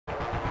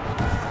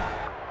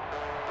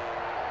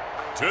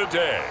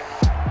today.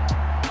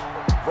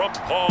 From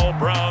Paul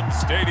Brown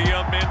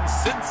Stadium in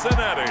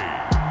Cincinnati,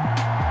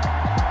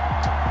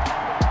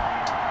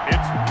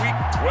 it's Week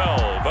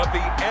 12 of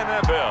the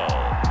NFL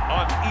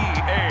on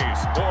EA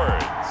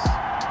Sports.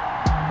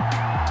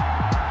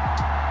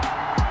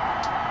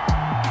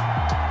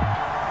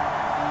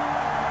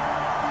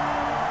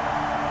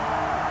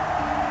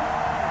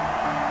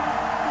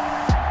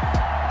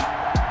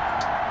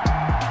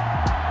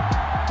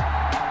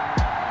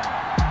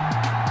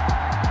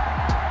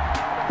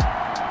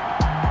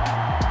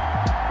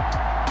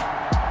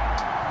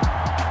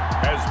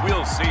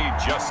 We'll see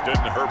Justin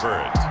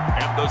Herbert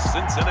and the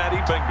Cincinnati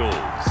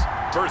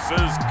Bengals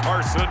versus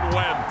Carson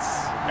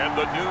Wentz and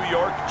the New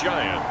York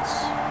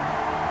Giants.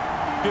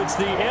 It's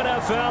the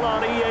NFL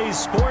on EA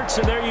Sports,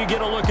 and there you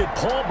get a look at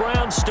Paul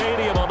Brown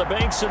Stadium on the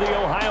banks of the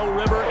Ohio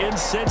River in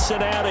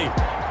Cincinnati.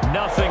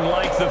 Nothing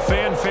like the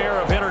fanfare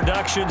of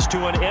introductions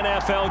to an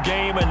NFL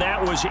game, and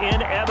that was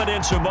in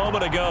evidence a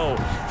moment ago.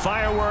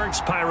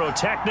 Fireworks,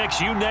 pyrotechnics,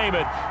 you name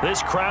it.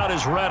 This crowd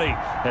is ready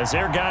as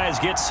their guys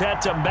get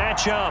set to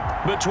match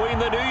up between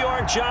the New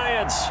York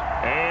Giants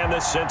and the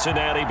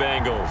Cincinnati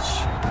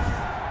Bengals.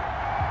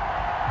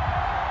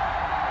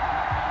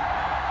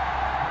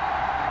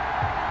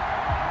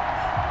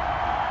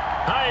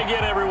 Hi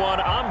again, everyone.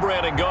 I'm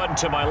Brandon Gordon.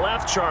 To my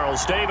left,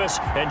 Charles Davis.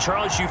 And,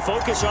 Charles, you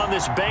focus on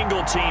this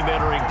Bengal team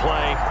entering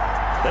play.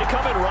 They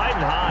come in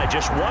riding high.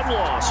 Just one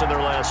loss in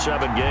their last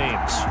 7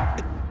 games.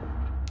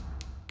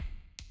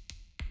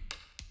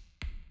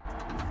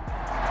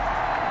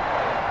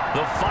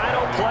 The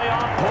final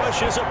playoff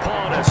push is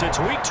upon us. It's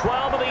Week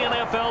 12 of the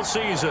NFL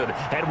season,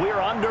 and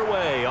we're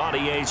underway on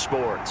EA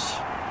Sports.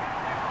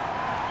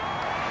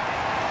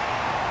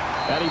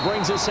 And he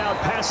brings us out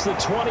past the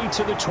 20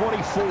 to the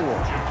 24.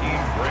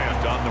 Jakeem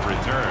Grant on the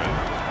return.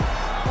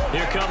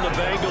 Here come the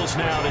Bengals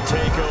now to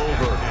take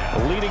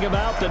over. Leading them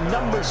out, the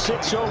number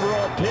 6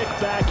 overall pick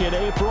back in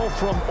April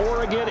from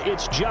Oregon,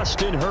 it's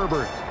Justin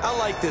Herbert. I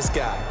like this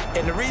guy,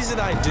 and the reason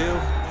I do,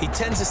 he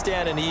tends to stay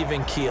on an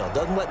even keel.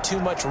 Doesn't let too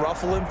much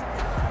ruffle him.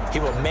 He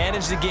will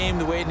manage the game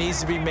the way it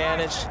needs to be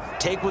managed,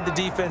 take what the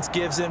defense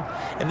gives him,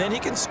 and then he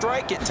can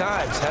strike at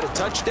times. Had a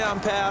touchdown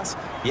pass.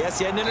 Yes,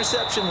 he had an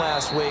interception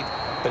last week,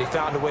 but he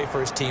found a way for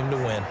his team to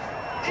win.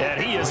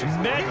 And he is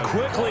met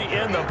quickly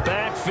in the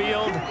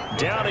backfield.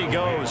 Down he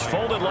goes,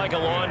 folded like a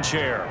lawn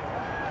chair.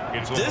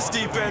 This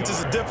defense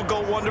is a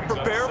difficult one to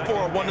prepare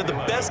for, one of the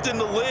best in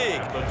the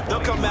league. They'll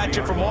come at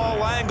you from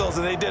all angles,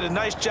 and they did a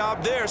nice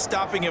job there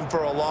stopping him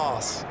for a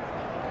loss.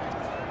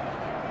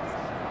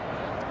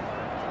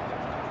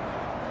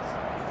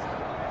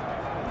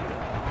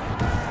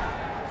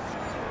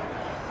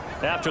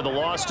 After the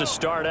loss to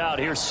start out,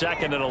 here's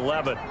 2nd and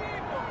 11.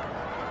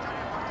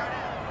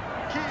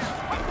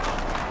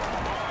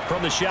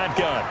 From the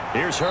shotgun,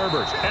 here's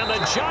Herbert. And the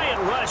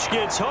giant rush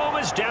gets home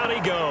as down he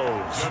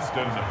goes.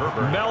 Justin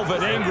Herbert.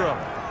 Melvin Ingram.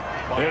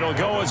 It'll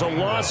go as a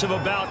loss of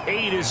about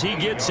 8 as he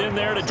gets in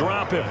there to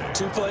drop him.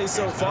 2 plays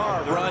so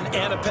far, run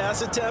and a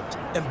pass attempt,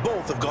 and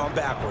both have gone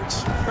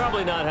backwards.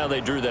 Probably not how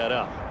they drew that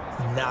up.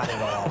 Not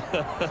at all.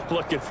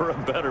 Looking for a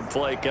better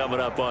play coming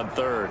up on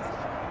 3rd.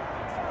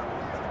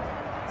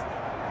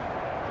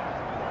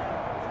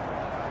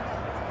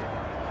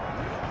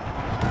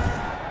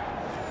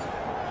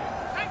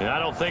 And I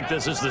don't think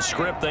this is the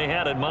script they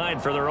had in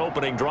mind for their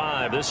opening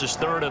drive. This is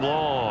 3rd and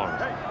long.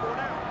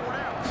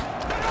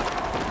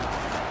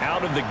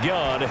 Out of the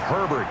gun,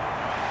 Herbert.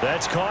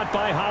 That's caught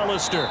by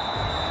Hollister.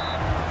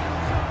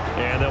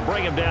 And they'll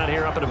bring him down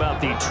here up at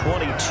about the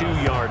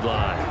 22-yard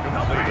line.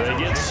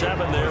 They get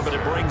 7 there, but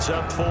it brings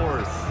up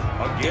 4th.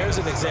 There's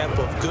an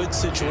example of good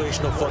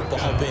situational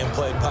football being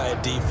played by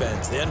a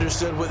defense. They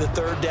understood where the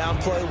 3rd down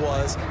play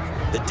was,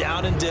 the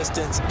down and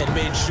distance, and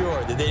made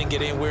sure that they didn't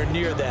get anywhere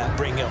near that,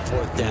 bringing up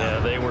 4th down. Yeah,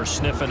 they were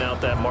sniffing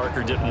out that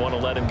marker, didn't want to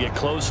let him get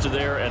close to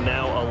there, and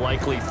now a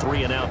likely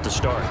 3 and out to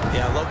start.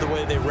 Yeah, I love the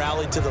way they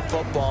rallied to the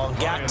football and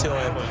got to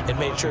him and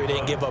made sure he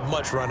didn't give up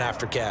much run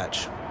after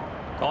catch.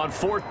 On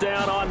 4th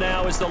down on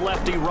now is the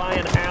lefty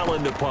Ryan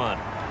Allen to punt.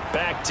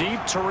 Back deep,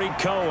 Tariq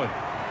Cohen.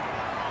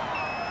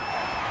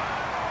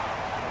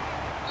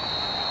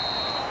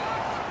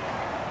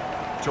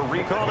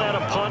 We call that a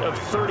punt of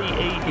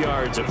 38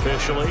 yards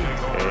officially,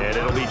 and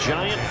it'll be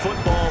Giant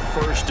football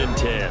 1st and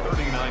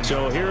 10.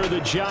 So here are the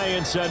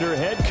Giants under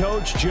head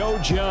coach Joe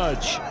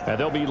Judge, and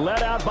they'll be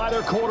led out by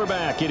their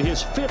quarterback in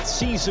his 5th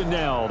season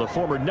now, the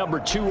former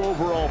number 2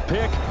 overall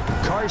pick,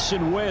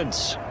 Carson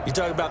Wentz. You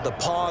talk about the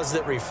pause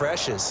that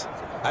refreshes.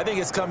 I think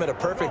it's come at a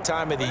perfect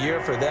time of the year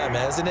for them,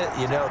 hasn't it?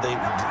 You know,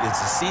 it's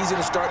the season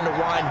is starting to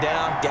wind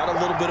down, got a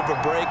little bit of a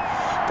break.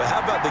 But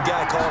how about the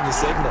guy calling the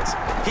signals?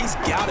 He's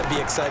got to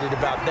be excited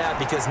about that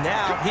because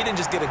now he didn't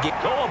just get a game.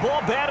 Oh, a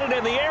ball batted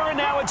in the air, and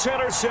now it's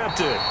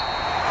intercepted.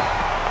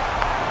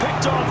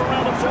 Picked off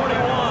around the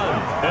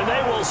 41, and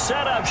they will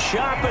set up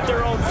shop at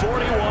their own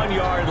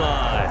 41-yard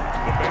line.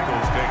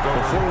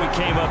 Before we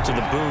came up to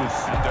the booth,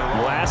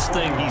 last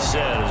thing he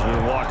said as we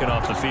were walking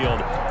off the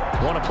field,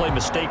 Want to play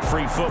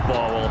mistake-free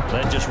football. Well,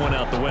 that just went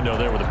out the window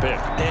there with a pick.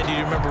 And do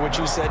you remember what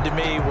you said to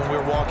me when we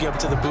were walking up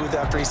to the booth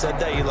after he said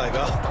that? You're like,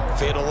 oh,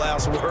 fatal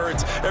last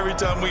words. Every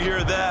time we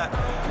hear that,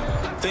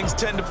 things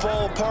tend to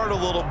fall apart a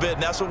little bit,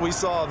 and that's what we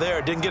saw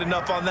there. Didn't get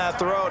enough on that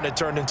throw, and it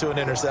turned into an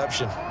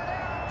interception.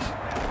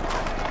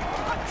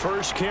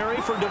 First carry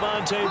for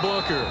Devontae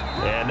Booker.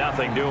 And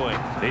nothing doing.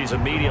 He's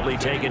immediately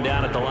taken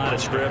down at the line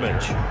of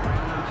scrimmage.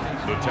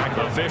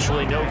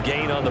 Officially no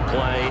gain on the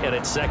play, and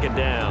it's second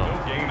down.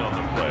 No gain on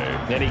the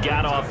play. And he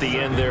got off the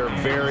end there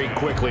very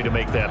quickly to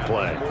make that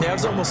play. Yeah, it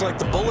was almost like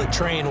the bullet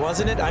train,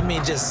 wasn't it? I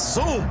mean, just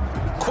zoom,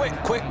 quick,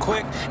 quick,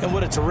 quick, and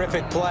what a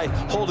terrific play,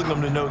 holding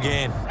them to no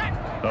gain.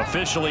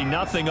 Officially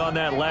nothing on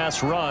that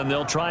last run.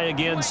 They'll try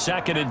again,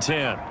 2nd and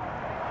 10.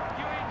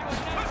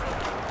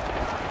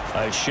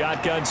 A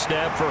shotgun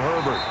snap for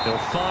Herbert. He'll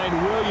find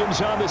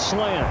Williams on the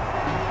slant.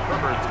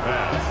 Herbert's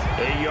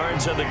pass. 8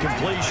 yards on the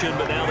completion,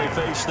 but now they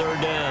face third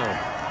down.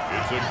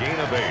 It's a gain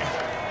of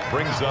 8.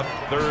 Brings up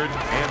 3rd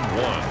and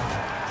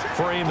 1.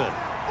 Freeman.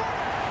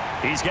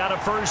 He's got a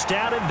first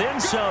down and then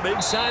some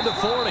inside the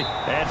 40.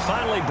 And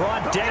finally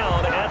brought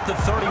down at the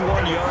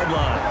 31-yard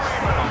line.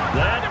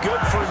 That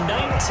good for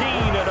 19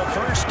 and a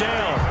first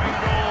down.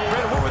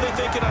 Brett, what were they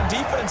thinking on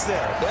defense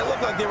there? That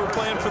looked like they were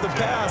playing for the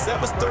pass.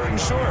 That was 3rd and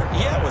short.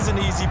 Yeah, it was an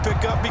easy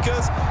pickup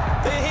because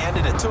they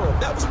handed it to him.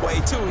 That was way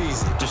too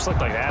easy. Just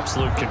looked like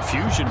absolute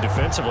confusion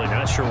defensively.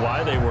 Not sure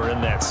why they were in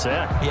that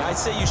set. Yeah, I'd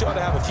say you ought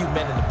to have a few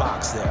men in the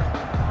box there.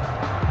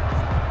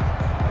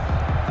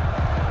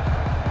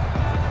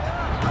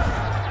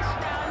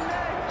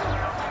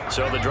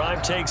 So the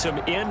drive takes him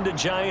into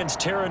Giants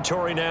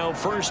territory now.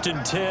 1st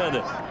and 10,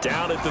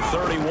 down at the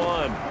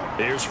 31.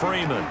 Here's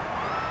Freeman.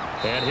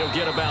 And he'll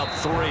get about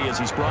 3 as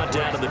he's brought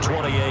down to the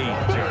 28.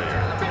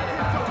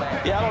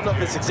 Yeah, I don't know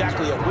if it's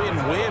exactly a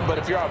win-win, but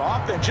if you're on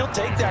offense, you'll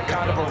take that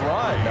kind of a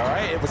run, all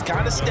right? It was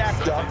kind of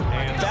stacked up,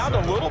 found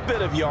a little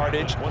bit of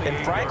yardage, and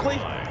frankly,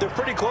 they're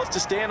pretty close to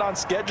staying on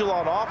schedule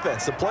on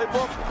offense. The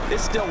playbook is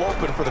still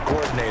open for the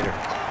coordinator.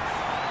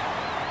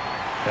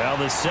 Now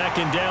the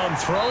 2nd down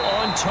throw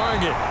on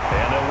target.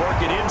 And they'll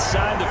work it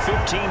inside the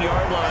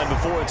 15-yard line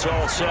before it's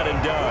all said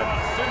and done.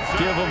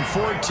 Give them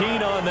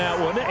 14 on that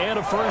one and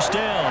a first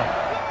down.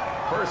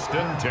 1st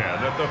and 10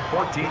 at the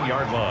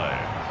 14-yard line.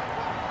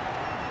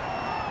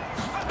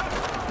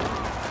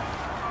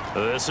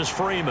 This is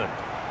Freeman.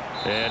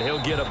 And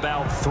he'll get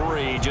about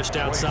 3 just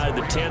outside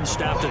the 10,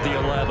 stopped at the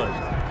 11.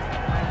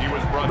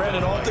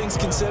 Brandon, all things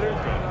considered,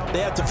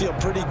 they have to feel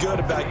pretty good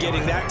about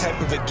getting that type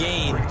of a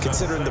gain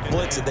considering the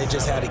blitz that they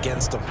just had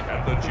against them.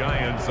 At the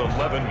Giants'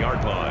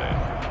 11-yard line.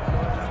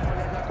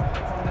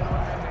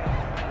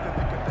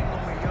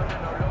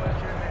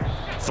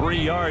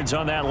 Three yards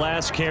on that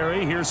last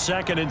carry. Here's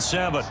 2nd and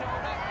 7.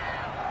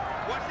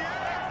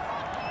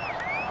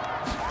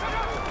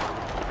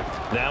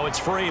 Now it's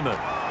Freeman.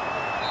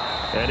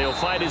 And he'll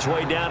fight his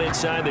way down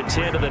inside the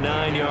 10 to the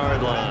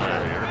 9-yard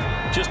line.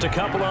 Just a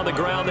couple on the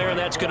ground there, and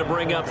that's going to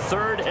bring up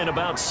 3rd and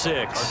about 6.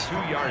 A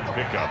 2-yard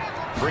pickup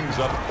brings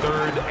up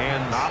 3rd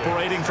and 6.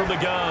 Operating from the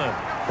gun.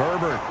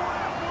 Herbert.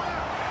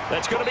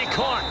 That's going to be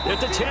caught at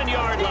the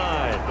 10-yard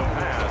line. The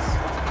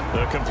pass.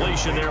 The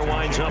completion there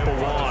winds up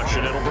a wash,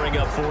 and it'll bring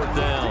up 4th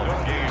down.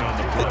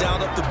 They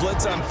down up the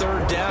blitz on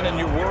 3rd down, and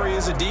your worry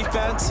as a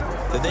defense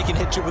that they can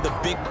hit you with a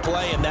big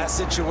play in that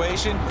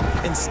situation.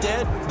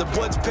 Instead, the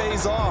blitz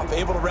pays off,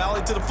 able to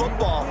rally to the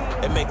football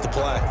and make the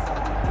play.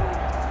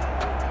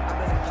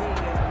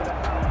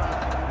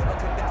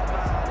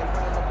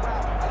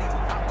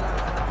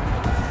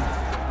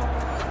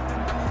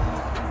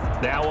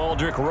 Now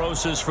Aldrick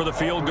Rosas for the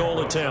field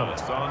goal attempt.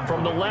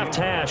 From the left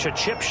hash, a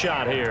chip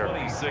shot here.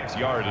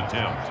 26-yard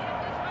attempt.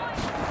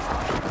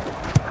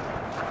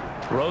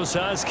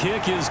 Rosas'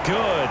 kick is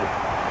good.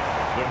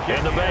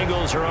 And the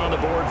Bengals are on the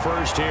board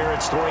first here.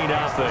 It's 3-0.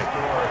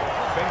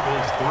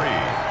 Bengals 3,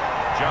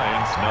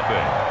 Giants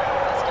nothing.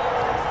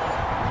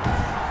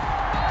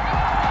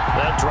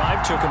 That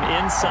drive took him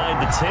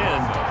inside the 10.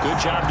 Good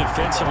job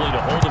defensively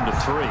to hold him to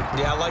 3.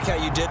 Yeah, I like how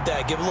you did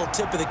that. Give a little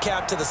tip of the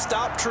cap to the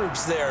stop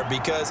troops there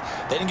because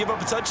they didn't give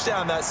up a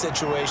touchdown in that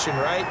situation,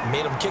 right?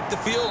 Made them kick the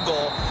field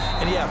goal.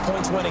 And, yeah,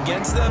 points went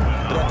against them,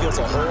 but that feels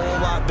a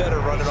whole lot better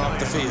running off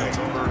the field.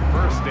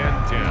 1st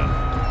and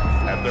 10.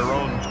 At their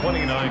own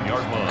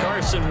 29-yard line.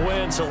 Carson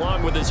Wentz,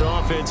 along with his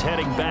offense,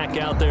 heading back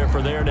out there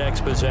for their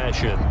next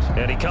possession.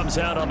 And he comes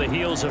out on the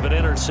heels of an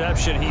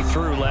interception he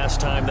threw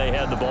last time they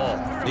had the ball.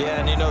 Yeah,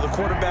 and you know, the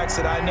quarterbacks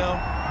that I know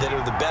that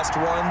are the best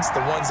ones,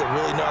 the ones that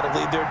really know how to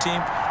lead their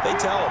team, they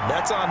tell them,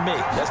 that's on me.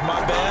 That's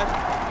my bad.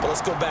 But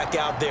let's go back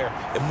out there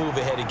and move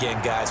ahead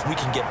again, guys. We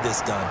can get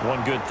this done.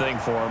 One good thing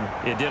for him,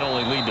 it did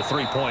only lead to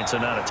 3 points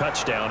and not a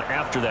touchdown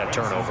after that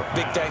turnover.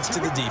 Big thanks to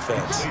the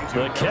defense.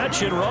 The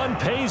catch and run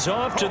pays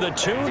off to the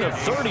tune of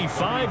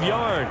 35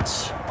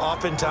 yards.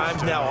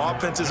 Oftentimes now,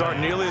 offenses aren't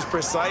nearly as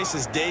precise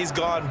as days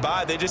gone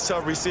by. They just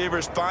tell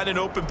receivers, find an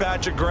open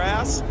patch of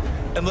grass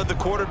and let the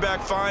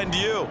quarterback find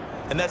you.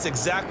 And that's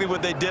exactly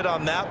what they did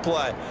on that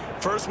play.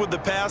 First with the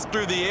pass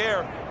through the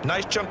air,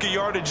 nice chunk of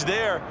yardage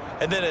there,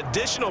 and then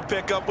additional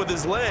pickup with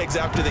his legs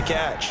after the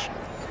catch.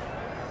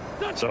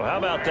 So how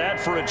about that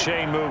for a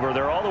chain mover?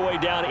 They're all the way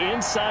down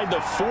inside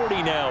the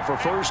 40 now for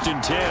 1st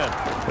and 10.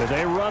 And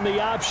they run the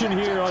option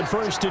here on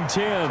 1st and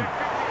 10.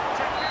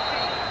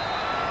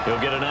 He'll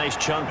get a nice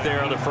chunk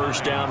there on the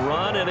first down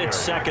run, and it's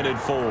 2nd and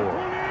 4.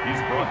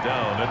 He's brought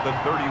down at the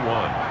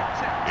 31.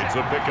 It's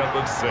a pickup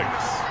of 6.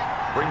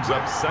 Brings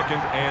up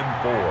 2nd and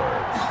 4.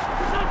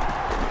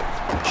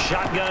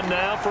 Shotgun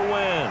now for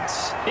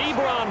Wentz.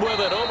 Ebron with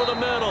it over the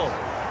middle.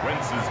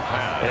 Wentz's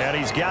pass. And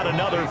he's got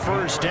another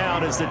first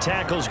down as the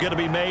tackle's going to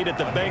be made at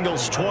the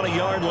Bengals'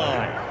 20-yard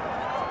line.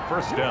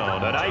 First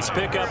down. A nice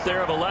pickup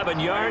there of 11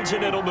 yards,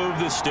 and it'll move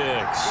the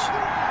sticks.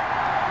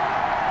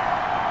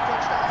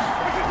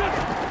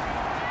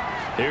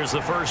 Here's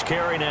the first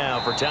carry now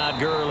for Todd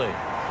Gurley.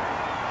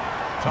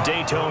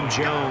 Dayton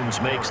Jones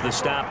makes the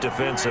stop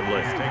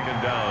defensively. He's taken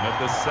down at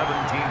the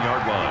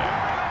 17-yard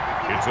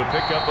line. It's a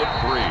pickup of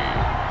 3.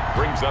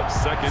 Brings up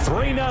 2nd.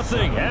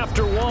 3-0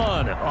 after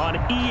 1 on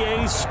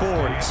EA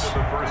Sports.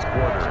 The first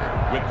quarter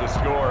with the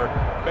score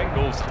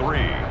Bengals 3,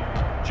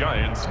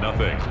 Giants 0.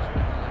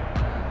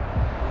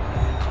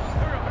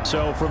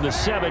 So from the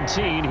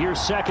 17, here's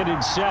 2nd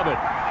and 7.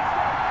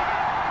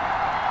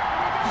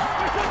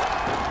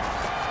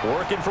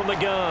 Working from the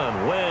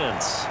gun,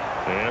 Wentz.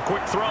 And a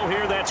quick throw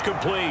here, that's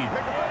complete.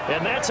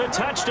 And that's a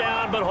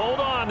touchdown, but hold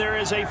on, there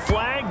is a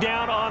flag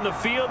down on the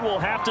field. We'll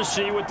have to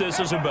see what this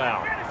is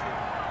about.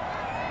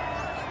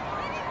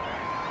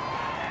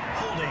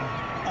 Holding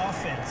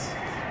offense.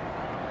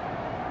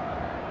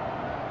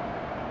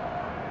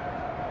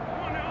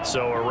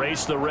 So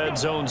erase the red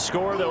zone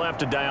score. They'll have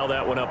to dial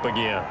that one up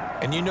again.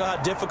 And you know how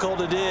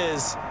difficult it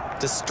is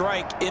to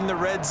strike in the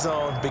red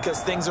zone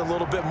because things are a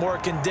little bit more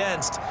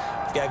condensed.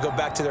 You got to go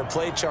back to their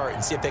play chart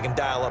and see if they can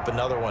dial up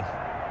another one.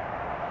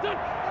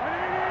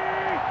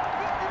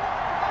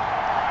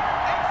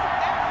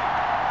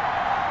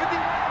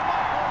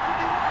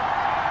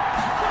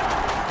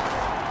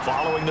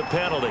 Following the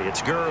penalty,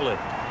 it's Gurley.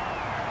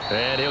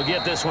 And he'll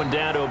get this one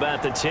down to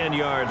about the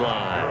 10-yard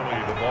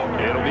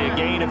line. It'll be a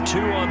gain of 2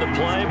 on the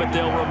play, but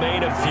they'll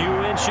remain a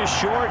few inches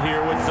short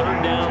here with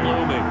 3rd down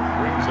looming.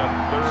 Brings up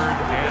 3rd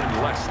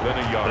and less than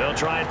a yard. They'll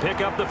try and pick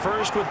up the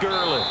first with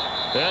Gurley.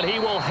 And he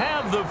will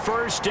have the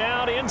first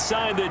down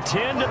inside the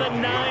 10 to the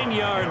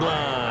 9-yard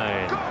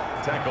line.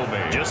 Tackle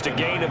made. Just a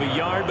gain of a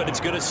yard, but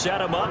it's going to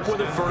set him up with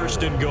a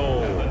 1st and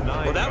goal.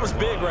 Well, that was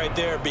big right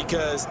there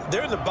because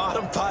they're in the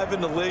bottom 5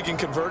 in the league and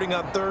converting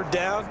on 3rd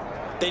down.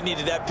 They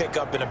needed that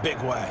pickup in a big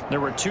way. There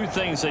were 2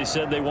 things they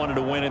said they wanted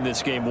to win in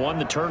this game. One,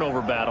 the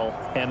turnover battle,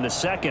 and the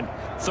second,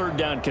 3rd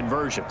down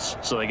conversions.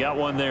 So they got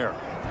one there.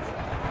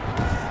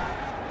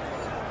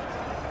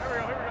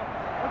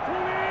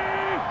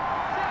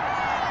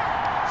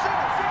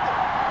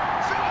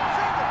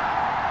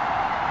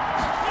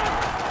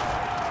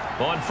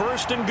 On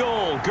 1st and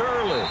goal,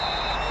 Gurley.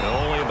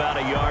 Only about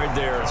a yard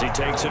there as he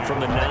takes it from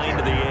the 9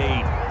 to the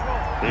 8.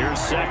 Here's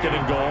 2nd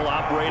and goal,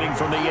 operating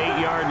from the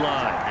 8-yard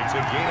line. It's a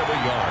gain of a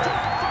yard.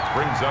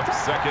 Brings up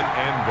 2nd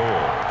and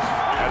goal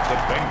at the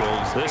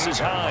Bengals. This is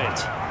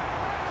Hines.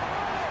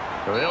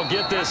 They'll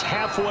get this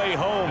halfway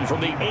home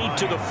from the 8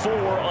 to the 4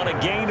 on a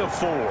gain of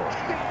 4.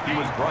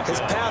 His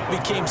path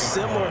became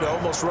similar to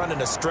almost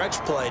running a stretch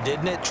play,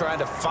 didn't it? Trying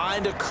to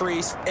find a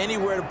crease,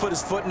 anywhere to put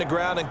his foot in the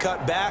ground and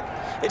cut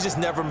back. It just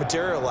never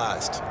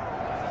materialized.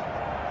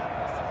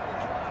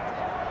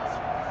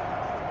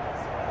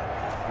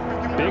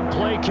 Big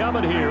play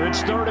coming here.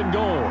 It's 3rd and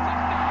goal.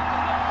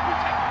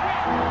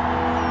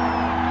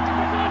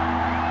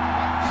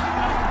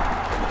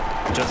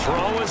 To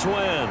throw is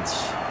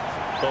Wentz.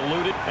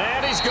 Eluded,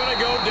 and he's going to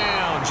go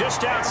down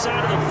just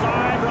outside of the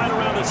 5, right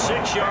around the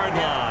 6-yard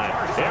line.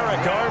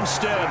 Eric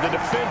Armstead, the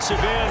defensive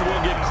end,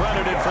 will get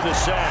credited for the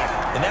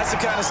sack. And that's the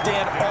kind of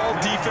stand all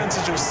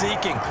defenses are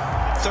seeking.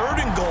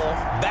 3rd and goal,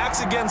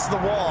 backs against the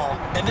wall,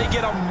 and they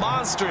get a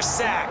monster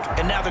sack,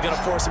 and now they're going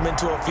to force him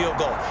into a field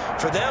goal.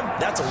 For them,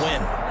 that's a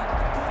win.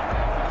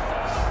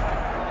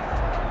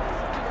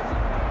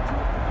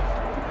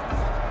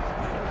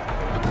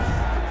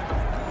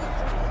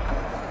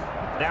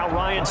 Now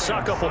Ryan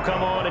Suckup will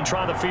come on and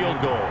try the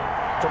field goal.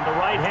 From the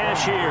right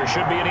hash here,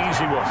 should be an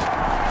easy one.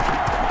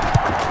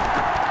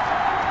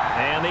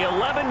 And the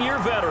 11-year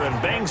veteran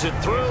bangs it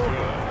through,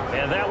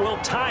 and that will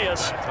tie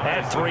us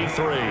at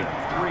 3-3.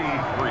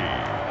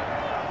 3-3.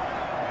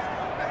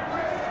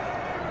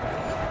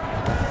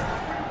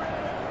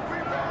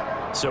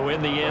 So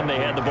in the end, they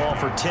had the ball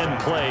for 10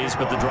 plays,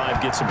 but the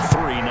drive gets them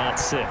 3, not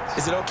 6.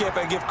 Is it okay if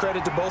I give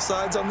credit to both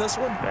sides on this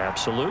one?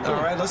 Absolutely.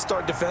 All right, let's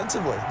start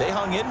defensively. They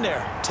hung in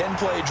there.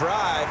 10-play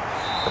drive.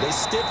 But they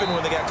stiffened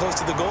when they got close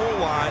to the goal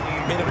line,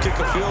 made them kick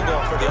a field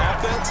goal. For the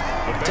offense,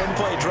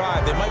 10-play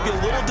drive. They might be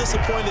a little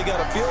disappointed they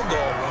got a field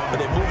goal, but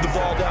they moved the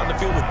ball down the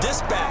field with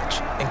dispatch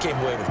and came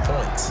away with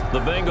points. The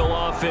Bengal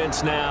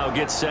offense now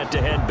gets set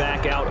to head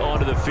back out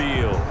onto the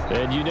field.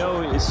 And you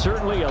know, it's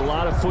certainly a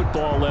lot of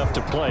football left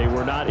to play.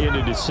 We're not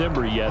into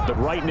December yet, but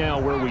right now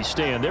where we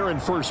stand, they're in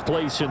first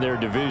place in their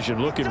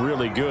division, looking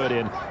really good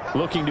and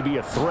looking to be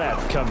a threat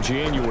come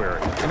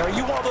January. And are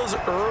you one of those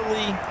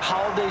early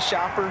holiday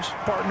shoppers,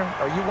 partner?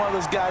 Are you one of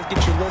those guys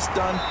get your list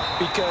done?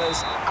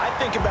 Because I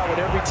think about what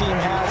every team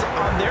has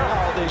on their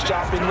holiday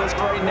shopping list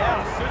right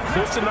now.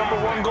 What's the number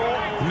one goal?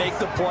 Make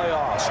the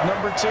playoffs.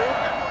 Number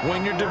two,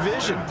 win your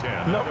division.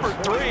 Number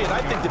three, and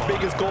I think the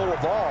biggest goal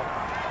of all,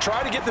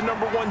 try to get the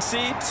number one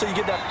seed so you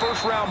get that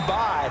first round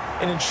bye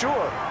and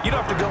ensure you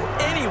don't have to go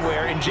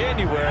anywhere in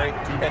January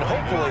and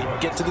hopefully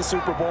get to the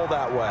Super Bowl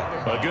that way.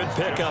 A good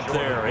pickup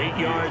there. 8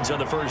 yards on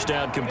the first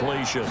down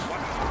completion.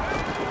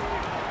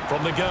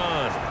 From the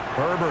gun,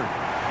 Herbert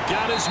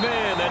got his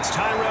man. That's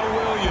Tyrell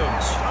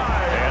Williams.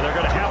 And they're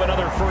going to have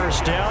another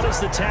first down as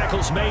the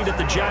tackle's made at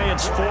the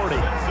Giants' 40.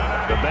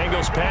 The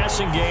Bengals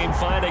passing game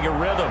finding a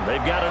rhythm.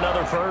 They've got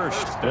another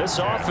first. This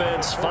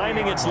offense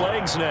finding its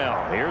legs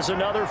now. Here's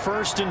another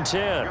 1st and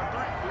 10.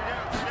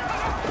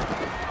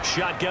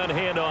 Shotgun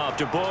handoff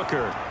to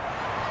Booker.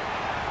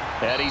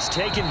 And he's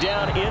taken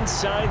down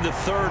inside the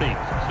 30.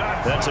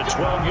 That's a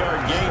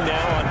 12-yard gain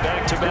now on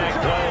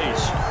back-to-back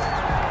plays.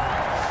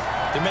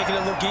 They're making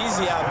it look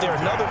easy out there.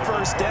 Another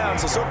first down.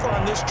 So far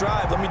on this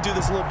drive, let me do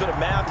this little bit of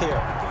math here.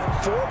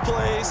 4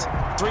 plays,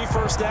 3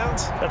 first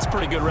downs. That's a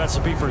pretty good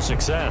recipe for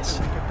success.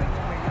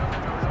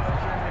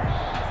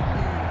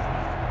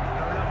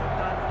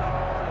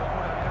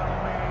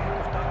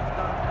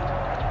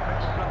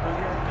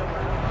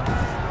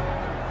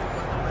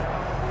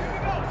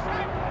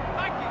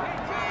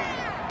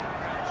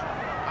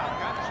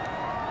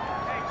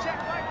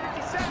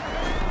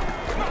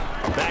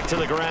 Back to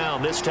the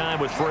ground, this time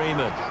with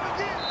Freeman.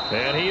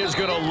 And he is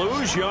going to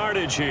lose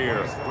yardage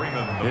here.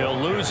 He'll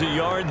lose a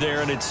yard there,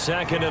 and it's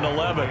 2nd and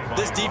 11.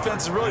 This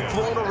defense is really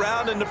flown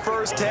around in the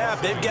first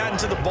half. They've gotten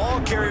to the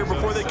ball carrier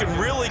before they can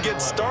really get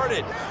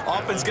started.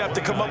 Offense got to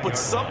come up with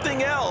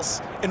something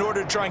else in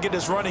order to try and get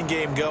this running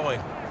game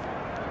going.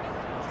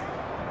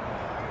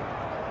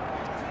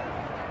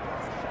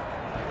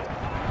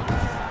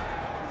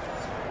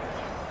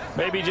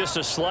 Maybe just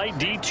a slight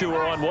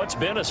detour on what's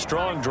been a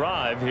strong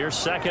drive. Here's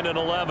 2nd and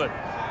 11.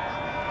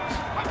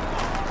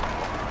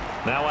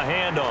 Now a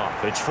handoff.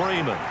 It's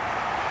Freeman.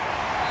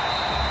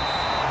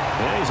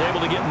 And he's able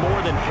to get more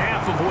than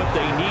half of what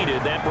they needed.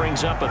 That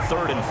brings up a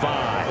 3rd and 5.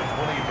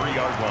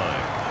 23-yard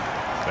line.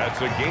 That's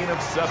a gain of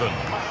 7.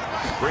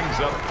 Brings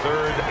up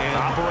 3rd and...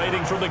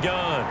 Operating from the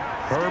gun.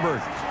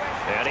 Herbert.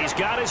 And he's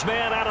got his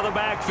man out of the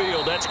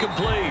backfield. That's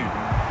complete.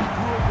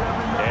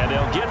 And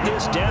they'll get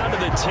this down to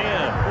the 10.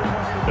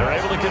 They're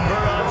able to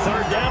convert on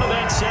 3rd down, and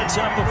that sets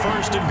up a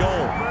 1st and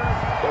goal.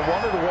 But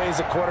one of the ways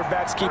that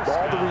quarterbacks keep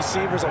all the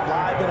receivers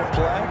alive in a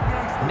play,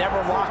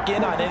 never lock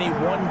in on any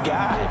one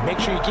guy. Make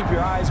sure you keep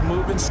your eyes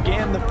moving,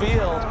 scan the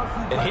field,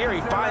 and here he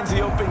finds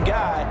the open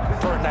guy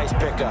for a nice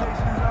pickup.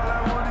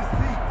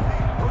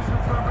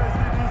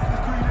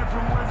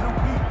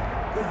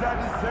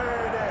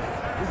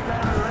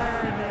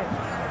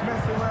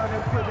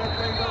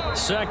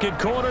 Second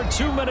quarter,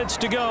 2 minutes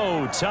to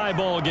go. Tie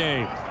ball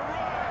game.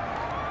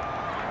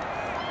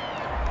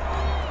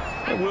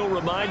 And we'll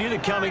remind you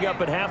that coming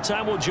up at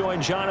halftime, we'll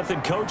join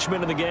Jonathan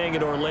Coachman and the gang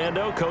in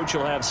Orlando. Coach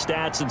will have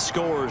stats and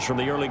scores from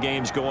the early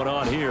games going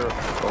on here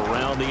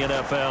around the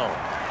NFL.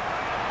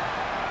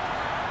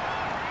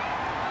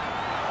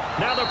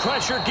 Now the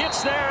pressure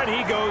gets there, and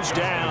he goes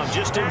down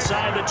just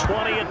inside the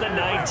 20 at the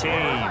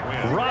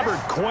 19. Robert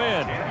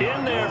Quinn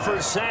in there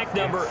for sack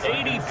number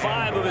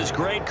 85 of his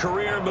great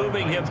career,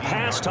 moving him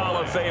past Hall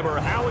of Famer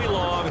Howie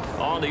Long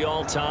on the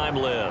all-time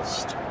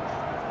list.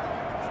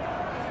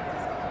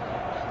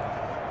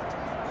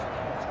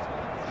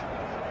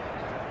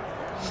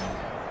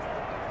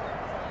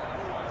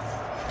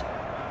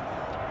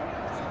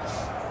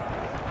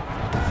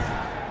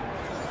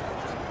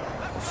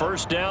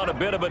 First down, a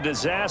bit of a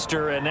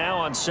disaster, and now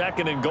on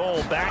 2nd and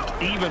goal,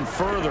 back even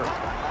further.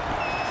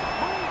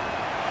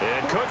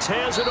 And Cooks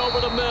has it over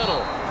the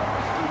middle.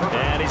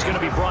 And he's going to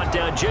be brought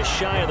down just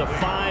shy of the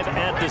 5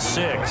 at the 6.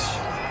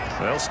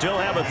 They'll still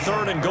have a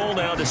 3rd and goal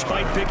now,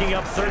 despite picking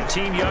up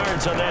 13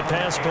 yards on that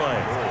pass play.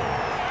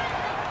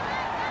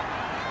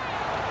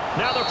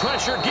 Now the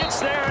pressure gets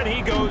there, and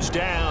he goes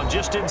down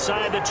just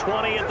inside the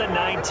 20 at the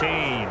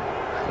 19.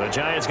 The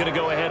Giants going to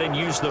go ahead and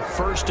use the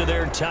first of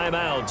their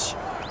timeouts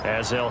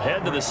as they'll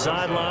head to the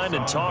sideline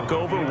and talk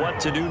over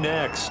what to do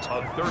next. A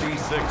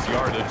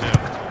 36-yard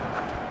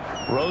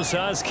attempt.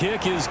 Rosa's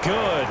kick is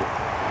good.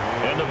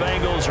 And the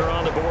Bengals are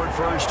on the board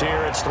first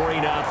here. It's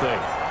 3-0.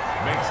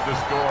 Makes the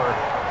score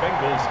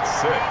Bengals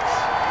 6,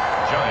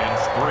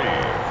 Giants 3.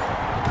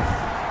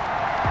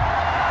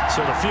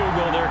 So the field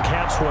goal there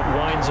caps what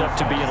winds up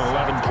to be an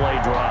 11-play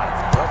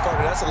drive. Well,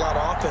 partner, that's a lot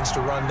of offense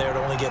to run there to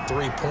only get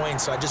 3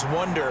 points. So I just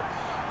wonder,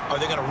 Are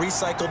they going to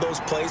recycle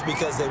those plays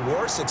because they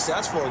were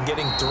successful in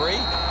getting 3?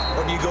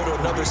 Or do you go to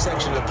another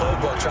section of the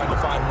playbook trying to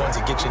find ones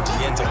that get you into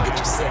the end zone and get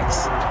you 6?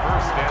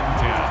 First and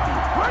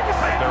 10.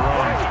 At their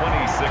own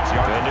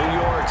 26-yard. And New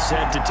York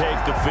set to take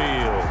the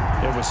field.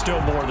 It was still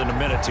more than a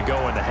minute to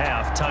go in the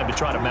half. Time to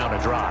try to mount a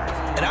drive.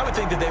 And I would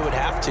think that they would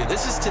have to.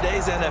 This is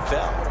today's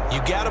NFL. You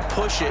got to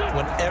push it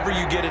whenever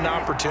you get an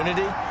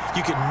opportunity.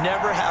 You can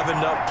never have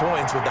enough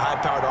points with the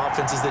high-powered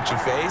offenses that you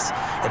face.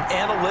 And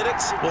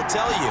analytics will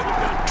tell you,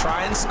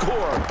 try and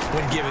score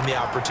when given the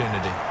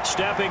opportunity.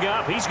 Stepping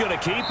up, he's going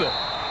to keep it.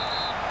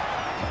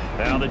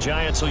 Now the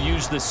Giants will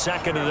use the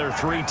second of their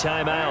 3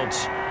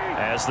 timeouts,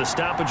 as the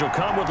stoppage will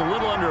come with a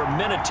little under a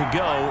minute to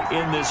go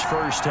in this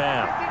first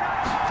half.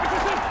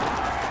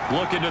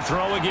 Looking to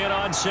throw again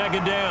on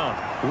second down.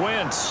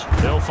 Wentz.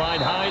 They'll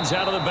find Hines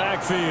out of the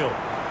backfield.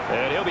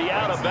 And he'll be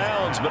out of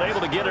bounds, but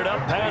able to get it up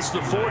past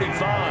the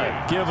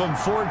 45. Give him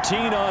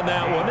 14 on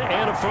that one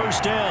and a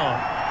first down.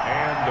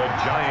 And the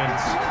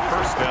Giants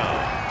first down.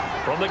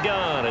 From the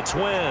gun, it's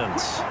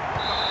Wentz.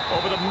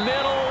 Over the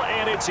middle,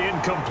 and it's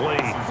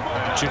incomplete.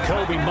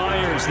 Jacoby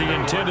Myers, the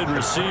intended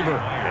receiver.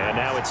 And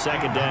now it's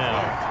second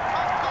down.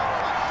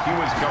 He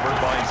was covered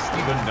by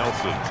Steven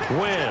Nelson.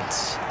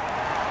 Wentz.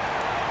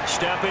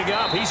 Stepping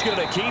up, he's going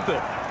to keep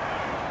it.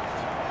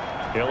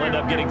 He'll end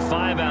up getting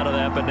 5 out of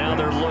that, but now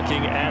they're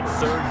looking at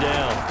third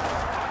down.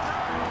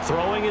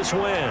 Throwing is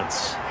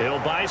Wentz. He'll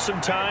buy some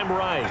time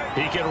right.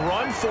 He can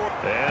run for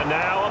it. And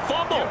now a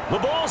fumble.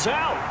 The ball's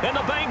out, and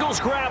the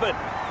Bengals grab it.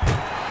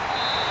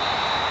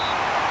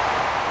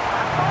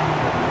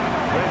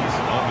 Wentz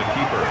on the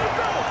keeper.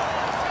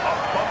 A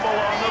fumble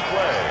on the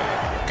play.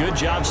 Good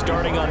job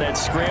starting on that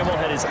scramble.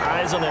 Had his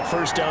eyes on that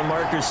first down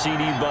marker,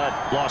 CD, but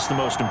lost the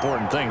most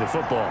important thing, the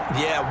football.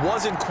 Yeah,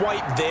 wasn't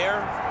quite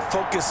there.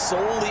 Focused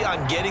solely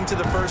on getting to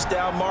the first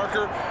down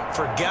marker.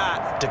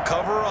 Forgot to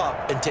cover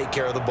up and take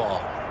care of the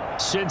ball.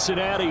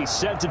 Cincinnati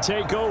set to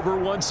take over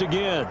once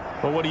again.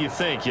 Well, what do you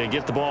think? You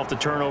get the ball off the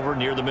turnover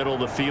near the middle of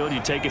the field. You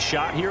take a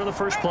shot here on the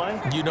first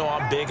play? You know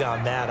I'm big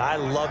on that. I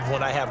love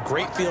when I have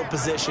great field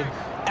position.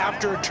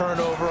 After a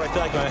turnover, I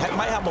feel like I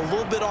might have a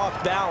little bit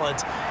off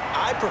balance.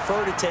 I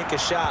prefer to take a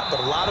shot, but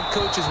a lot of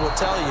coaches will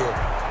tell you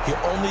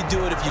only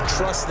do it if you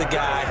trust the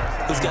guy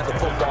who's got the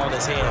football in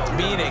his hands.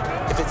 Meaning,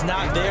 if it's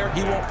not there,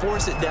 he won't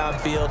force it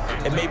downfield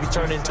and maybe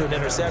turn into an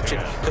interception.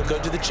 He'll go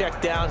to the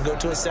check down, go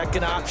to a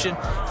second option,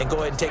 and go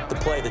ahead and take the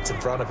play that's in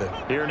front of him.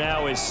 Here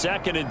now is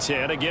 2nd and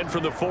 10, again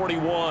from the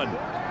 41.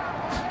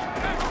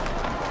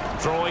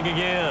 Throwing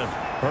again.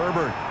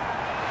 Herbert.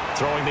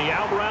 Throwing the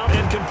out route,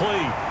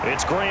 incomplete.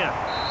 It's Grant.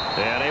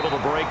 And able to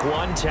break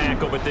one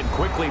tackle, but then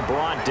quickly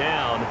brought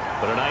down.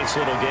 But a nice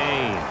little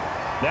gain.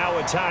 Now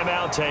a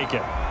timeout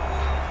taken.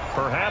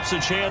 Perhaps a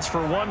chance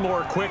for one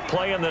more quick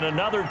play and then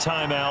another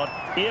timeout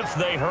if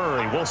they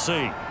hurry. We'll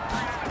see.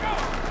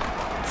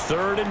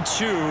 3rd and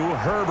 2,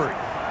 Herbert.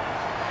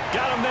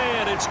 Got a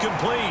man. It's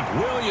complete.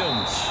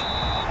 Williams.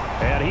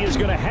 And he is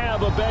going to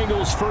have a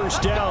Bengals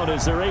first down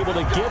as they're able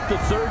to get the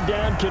third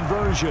down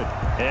conversion.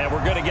 And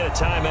we're going to get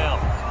a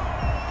timeout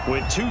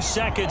with 2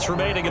 seconds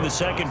remaining in the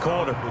second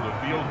quarter. For the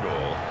field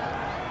goal,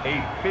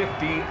 a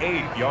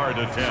 58-yard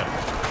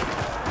attempt.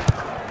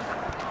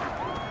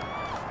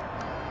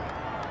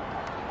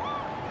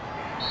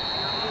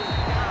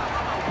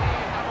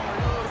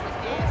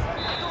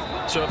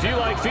 So if you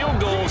like field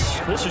goals,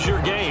 this is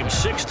your game.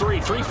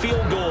 6-3, 3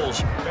 field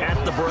goals at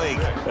the break.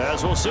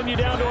 As we'll send you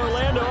down to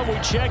Orlando, we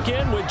check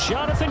in with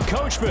Jonathan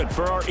Coachman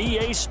for our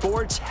EA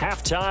Sports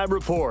Halftime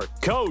Report.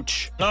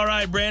 Coach. All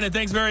right, Brandon,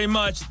 thanks very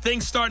much.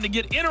 Things starting to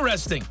get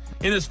interesting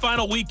in this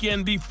final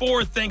weekend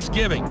before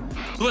Thanksgiving.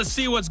 So let's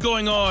see what's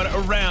going on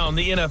around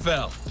the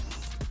NFL.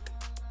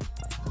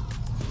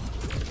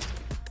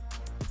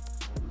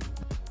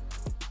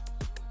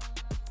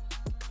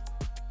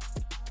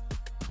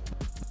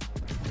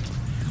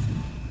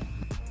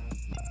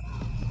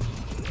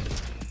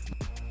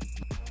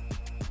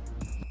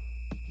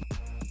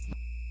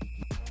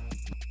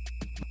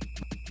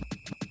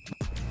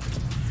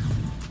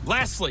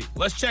 Lastly,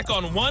 let's check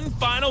on one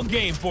final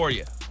game for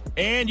you.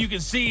 And you can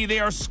see they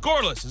are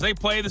scoreless as they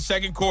play the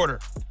second quarter.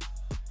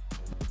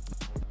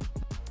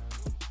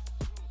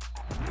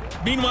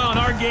 Meanwhile, in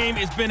our game,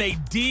 it's been a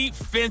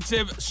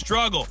defensive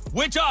struggle.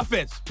 Which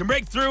offense can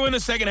break through in the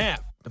second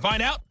half? To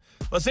find out,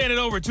 let's hand it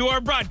over to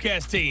our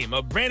broadcast team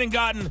of Brandon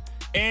Godden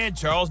and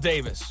Charles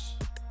Davis.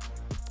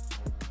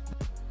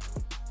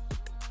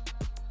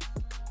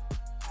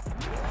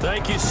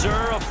 Thank you,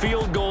 sir. A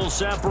field goal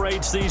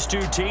separates these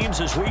two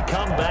teams as we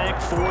come back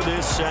for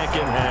this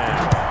second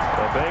half.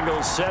 The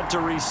Bengals set to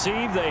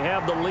receive. They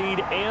have the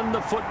lead and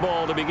the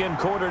football to begin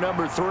quarter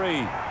number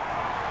 3.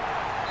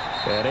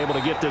 And able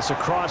to get this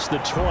across the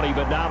 20,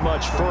 but not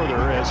much further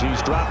as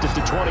he's dropped it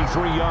to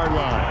 23-yard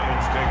line.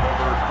 Lions take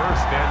over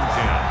 1st and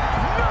 10.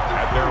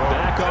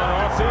 Back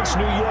on offense,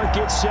 New York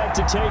gets set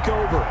to take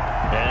over.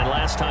 And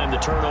last time the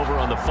turnover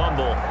on the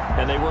fumble,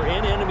 and they were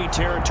in enemy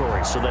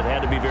territory, so that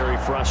had to be very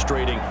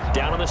frustrating.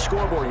 Down on the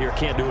scoreboard here,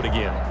 can't do it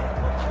again.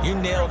 You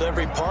nailed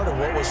every part of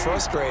what was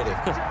frustrating.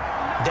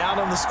 Down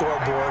on the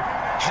scoreboard,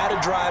 had a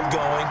drive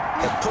going,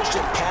 and pushed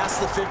it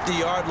past the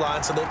 50-yard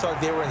line so they felt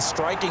they were in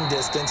striking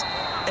distance,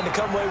 and to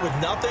come away with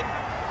nothing,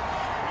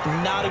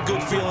 not a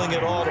good feeling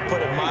at all, to put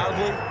it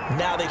mildly.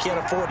 Now they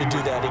can't afford to do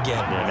that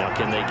again. Yeah, now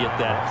can they get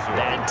that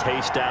bad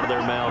taste out of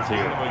their mouth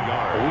here?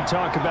 When we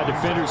talk about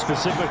defenders,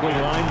 specifically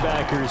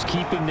linebackers,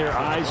 keeping their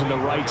eyes in the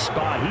right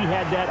spot. He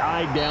had that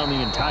eye down the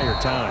entire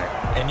time.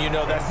 And you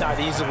know that's not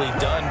easily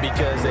done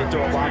because they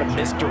throw a lot of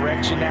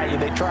misdirection at you.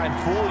 They try and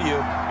fool you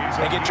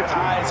and get your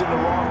eyes in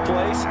the wrong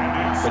place.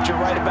 But you're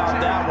right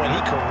about that one. He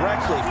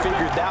correctly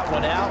figured that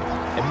one out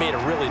and made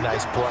a really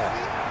nice play.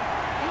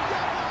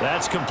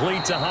 That's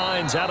complete to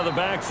Hines out of the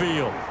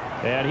backfield.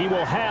 And he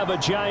will have a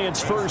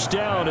Giants first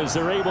down as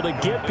they're able to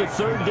get the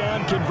third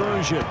down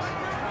conversion.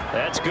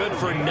 That's good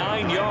for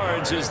 9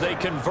 yards as they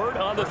convert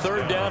on the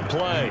third down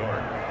play.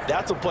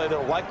 That's a play that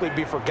will likely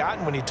be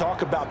forgotten when you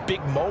talk about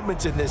big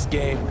moments in this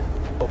game.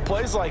 But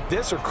plays like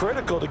this are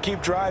critical to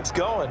keep drives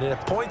going. And if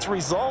points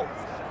result,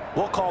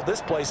 we'll call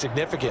this play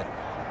significant.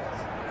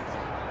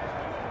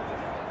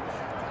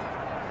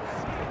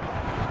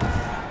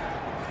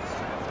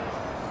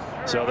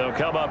 So they'll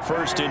come up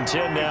 1st and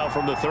 10 now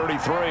from the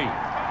 33.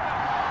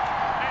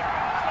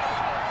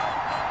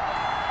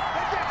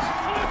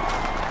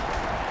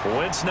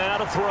 Wentz now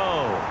to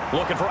throw.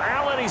 Looking for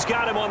Allen. He's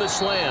got him on the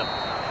slant.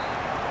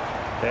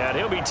 And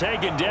he'll be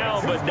taken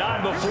down, but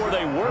not before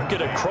they work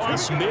it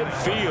across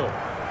midfield.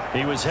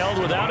 He was held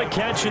without a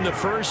catch in the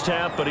first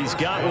half, but he's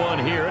got one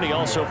here, and he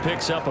also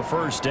picks up a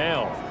first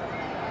down.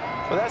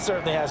 Well, that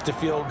certainly has to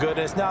feel good.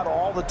 It's not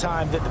all the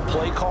time that the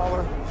play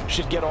caller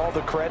should get all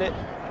the credit.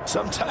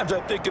 Sometimes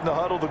I think in the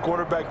huddle, the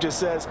quarterback just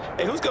says,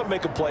 hey, who's going to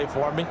make a play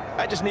for me?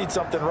 I just need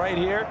something right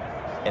here.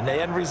 And the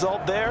end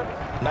result there,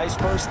 nice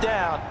first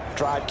down.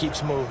 Drive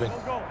keeps moving.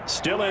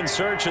 Still in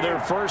search of their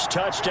first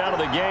touchdown of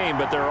the game,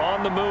 but they're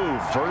on the move.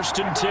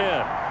 1st and 10.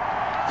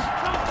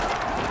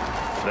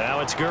 Now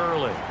it's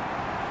Gurley.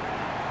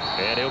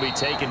 And he'll be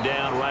taken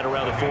down right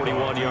around the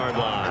 41-yard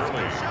line.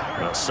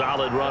 A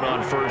solid run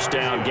on first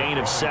down. Gain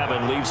of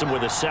 7 leaves him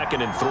with a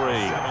 2nd and 3.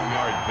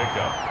 7-yard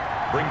pickup.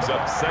 Brings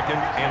up 2nd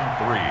and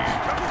 3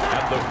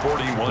 at the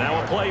 41.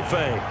 Now a play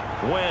fake.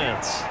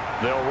 Wentz.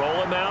 They'll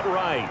roll him out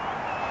right.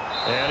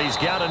 And he's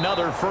got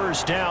another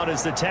first down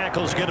as the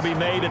tackle's going to be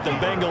made at the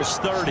Bengals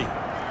 30.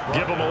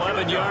 Give them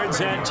 11 yards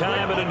that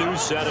time and a new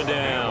set of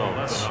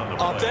downs.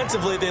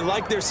 Offensively, they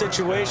liked their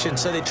situation,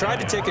 so they tried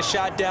to take a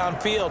shot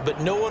downfield, but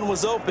no one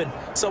was open.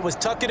 So it was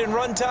tuck it in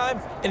run time,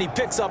 and he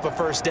picks up a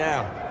first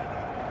down.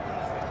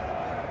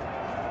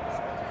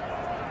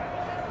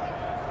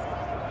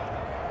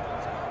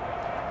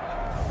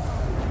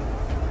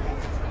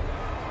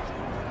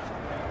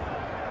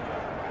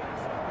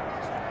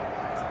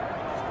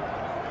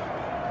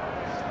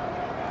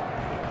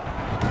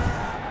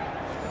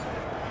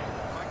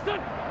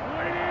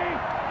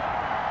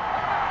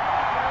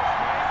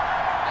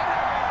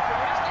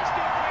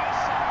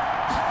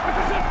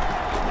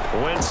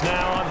 Wentz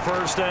now on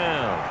first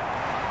down.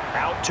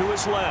 Out to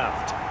his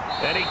left.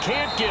 And he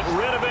can't get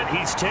rid of it.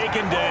 He's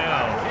taken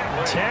down.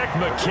 Tack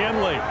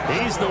McKinley.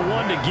 He's the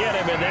one to get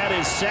him, and that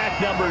is sack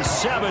number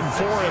 7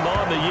 for him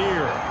on the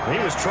year.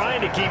 He was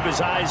trying to keep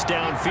his eyes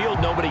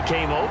downfield. Nobody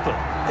came open.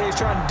 He's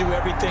trying to do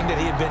everything that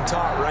he had been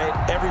taught, right?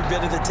 Every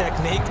bit of the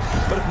technique.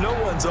 But if no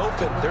one's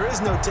open, there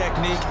is no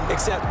technique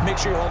except make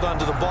sure you hold on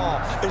to the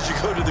ball as you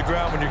go to the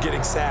ground when you're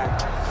getting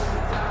sacked.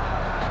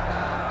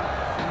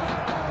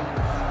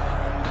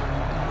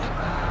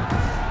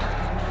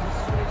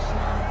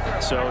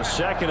 So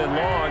 2nd and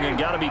long, and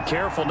got to be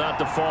careful not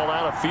to fall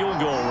out of field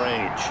goal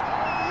range.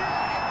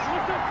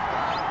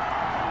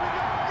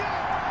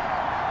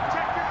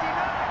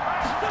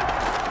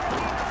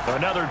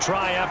 Another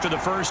try after the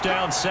first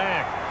down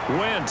sack.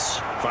 Wentz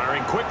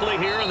firing quickly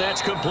here, and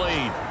that's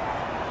complete.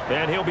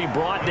 And he'll be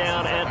brought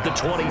down at the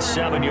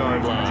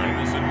 27-yard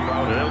line.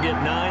 They'll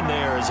get 9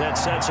 there as that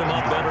sets him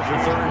up better for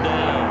third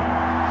down.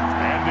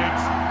 And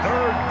it's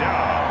third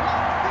down.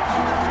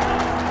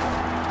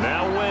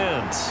 Now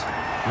Wentz.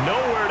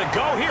 Nowhere to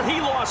go here. He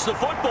lost the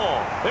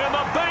football, and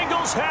the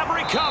Bengals have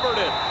recovered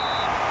it.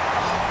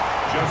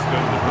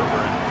 Justin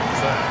Herbert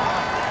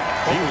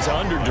sack. He was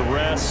under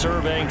duress,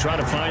 surveying, trying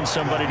to find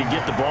somebody to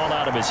get the ball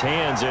out of his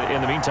hands.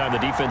 In the meantime, the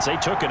defense, they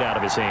took it out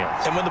of his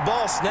hands. And when the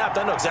ball snapped,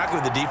 I know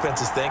exactly what the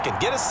defense is thinking.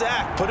 Get a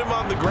sack, put him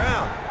on the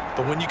ground.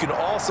 But when you can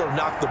also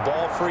knock the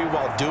ball free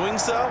while doing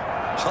so,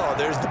 oh,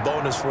 there's the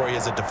bonus for you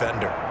as a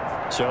defender.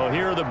 So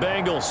here are the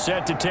Bengals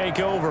set to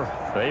take over.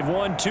 They've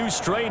won 2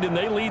 straight, and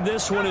they lead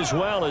this one as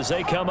well as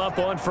they come up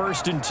on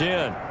 1st and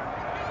 10.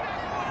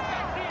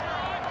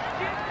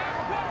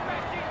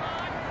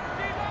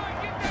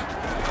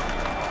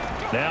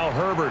 Now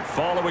Herbert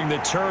following the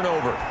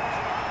turnover.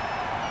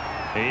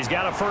 He's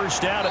got a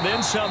first down and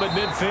then some at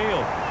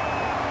midfield.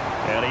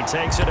 And he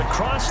takes it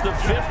across the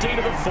 50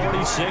 to the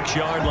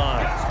 46-yard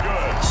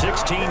line.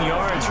 16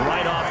 yards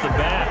right off the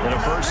bat and a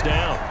first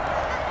down.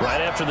 Right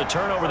after the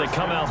turnover, they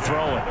come out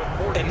throwing.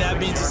 And that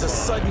means it's a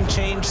sudden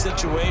change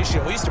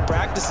situation. We used to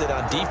practice it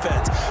on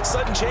defense.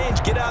 Sudden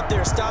change, get out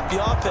there, stop the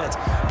offense.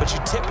 But you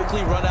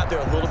typically run out there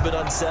a little bit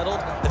unsettled.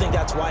 I think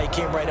that's why he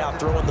came right out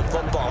throwing the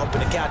football, hoping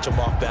to catch him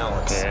off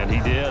balance. And he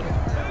did.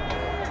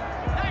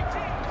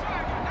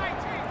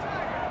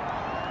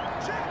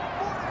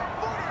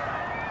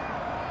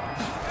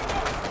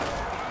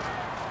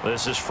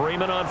 This is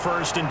Freeman on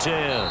 1st and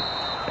 10.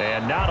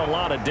 And not a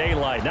lot of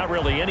daylight, not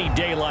really any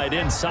daylight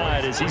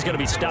inside, as he's going to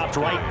be stopped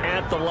right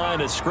at the line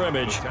of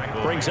scrimmage.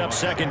 Brings up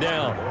 2nd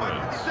down.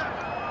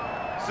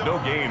 No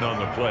gain on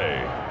the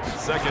play.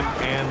 2nd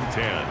and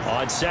 10.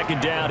 On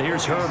 2nd down,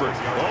 here's Herbert.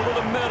 Over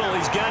the middle,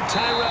 he's got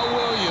Tyrell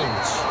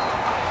Williams.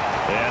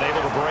 And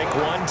able to break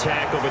one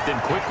tackle, but then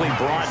quickly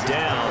brought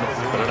down.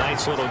 But a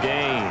nice little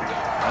gain.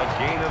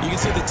 You can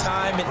see the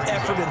time and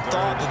effort and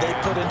thought that they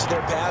put into their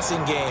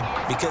passing game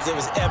because it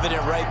was evident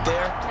right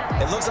there.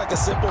 It looks like a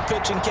simple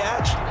pitch and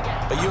catch,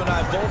 but you and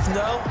I both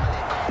know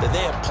that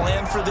they have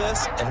planned for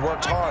this and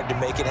worked hard to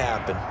make it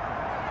happen.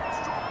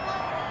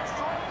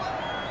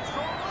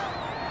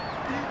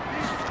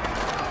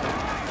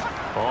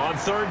 On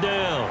 3rd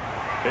down,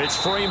 it's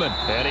Freeman,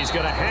 and he's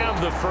going to have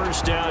the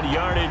 1st down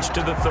yardage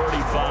to the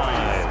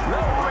 35.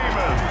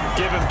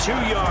 Give him 2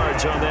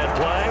 yards on that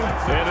play,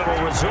 and it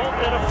will result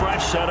in a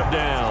fresh set of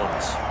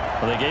downs.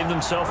 Well, they gave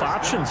themselves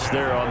options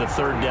there on the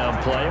 3rd down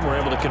play, and were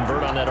able to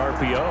convert on that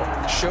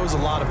RPO. Shows a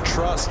lot of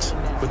trust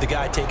with the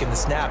guy taking the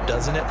snap,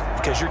 doesn't it?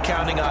 Because you're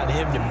counting on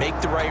him to make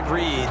the right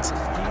reads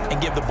and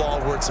give the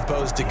ball where it's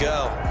supposed to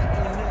go.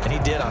 And he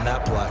did on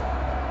that play.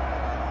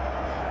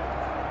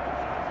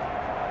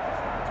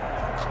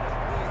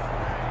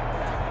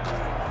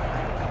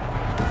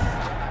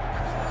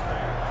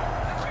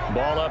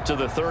 Ball up to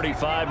the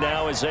 35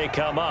 now as they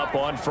come up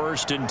on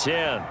 1st and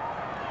 10.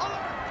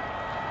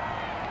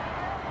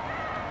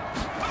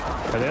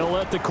 And they'll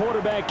let the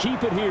quarterback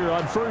keep it here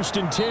on 1st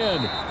and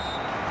 10.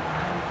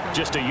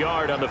 Just a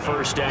yard on the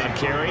 1st down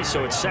carry,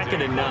 so it's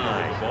 2nd and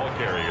 9. Ball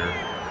carrier.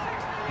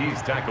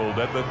 He's tackled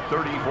at the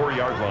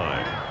 34-yard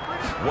line.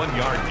 1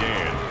 yard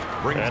gain.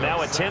 And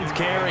now a 10th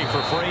carry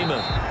for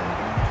Freeman.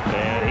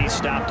 And he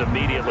stopped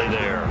immediately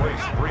there.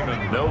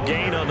 No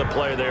gain on the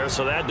play there,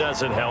 so that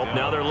doesn't help.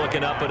 Now they're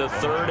looking up at a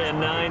 3rd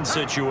and 9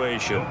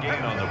 situation. No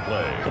gain on the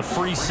play. A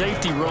free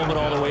safety roaming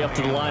all the way up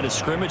to the line of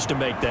scrimmage to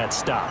make that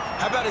stop.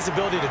 How about his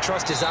ability to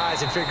trust his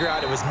eyes and figure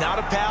out it was not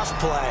a pass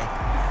play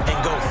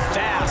and go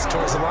fast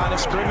towards the line of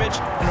scrimmage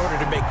in order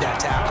to make that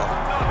tackle?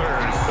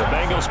 The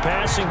Bengals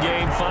passing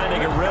game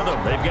finding a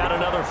rhythm. They've got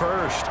another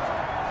 1st.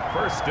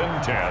 1st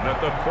and 10 at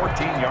the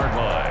 14-yard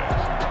line.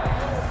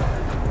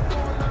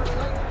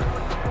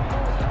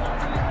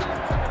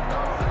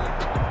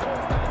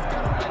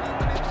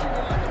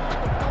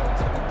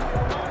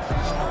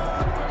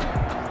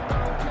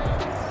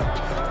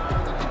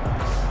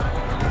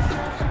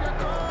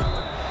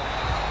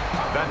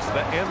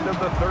 The end of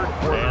the 3rd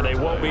quarter. And they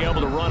won't be able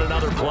to run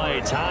another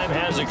play. Time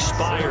has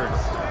expired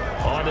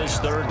on this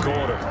 3rd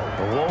quarter.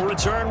 We'll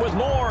return with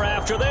more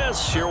after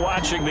this. You're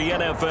watching the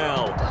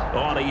NFL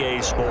on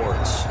EA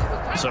Sports.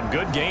 Some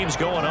good games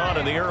going on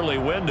in the early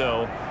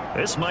window.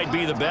 This might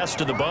be the best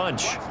of the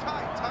bunch.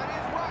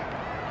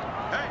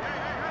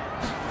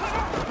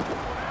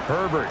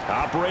 Herbert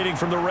operating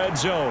from the red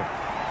zone.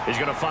 He's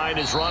going to find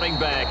his running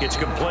back. It's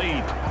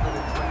complete.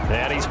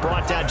 And he's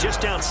brought down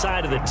just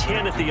outside of the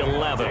 10 at the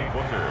 11.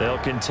 They'll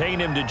contain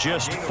him to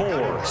just 4.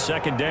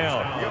 2nd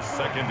down.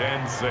 2nd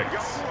and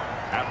 6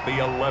 at the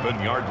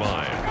 11-yard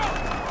line.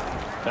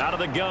 Out of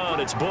the gun,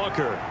 it's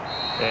Booker.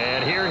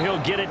 And here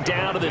he'll get it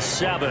down to the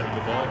 7.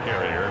 The ball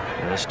carrier.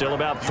 And still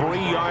about 3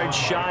 yards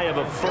shy of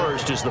a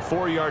 1st as the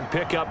 4-yard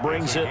pickup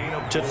brings it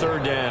to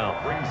 3rd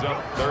down. Brings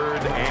up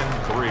 3rd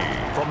and 3.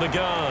 From the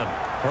gun,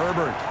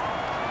 Herbert.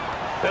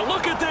 And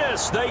look at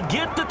this. They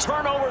get the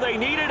turnover they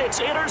needed. It's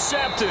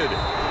intercepted.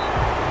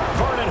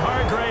 Vernon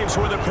Hargraves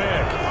with a pick.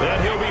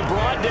 And he'll be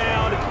brought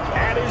down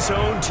at his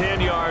own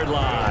 10-yard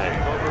line.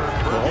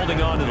 Well,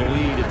 holding on to the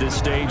lead at this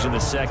stage in the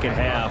 2nd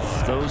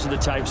half, those are the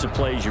types of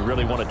plays you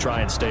really want to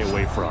try and stay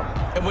away from.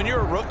 And when you're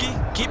a rookie,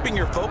 keeping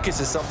your focus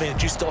is something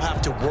that you still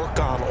have to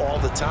work on all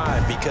the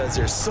time because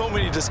there's so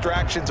many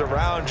distractions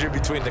around you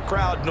between the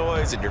crowd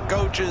noise and your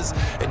coaches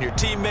and your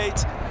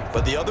teammates.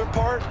 But the other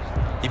part,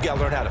 you've got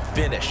to learn how to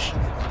finish.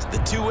 It's the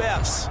 2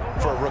 F's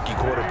for a rookie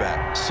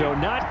quarterback. So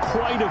not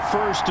quite a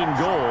 1st and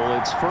goal.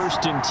 It's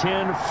 1st and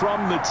 10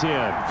 from the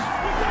 10.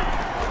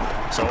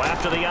 So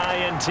after the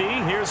INT,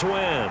 here's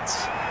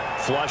Wentz.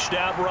 Flushed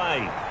out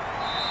right.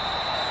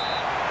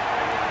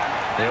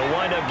 They'll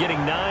wind up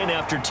getting 9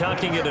 after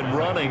tucking it and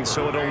running,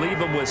 so it'll leave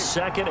them with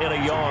 2nd and a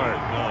yard.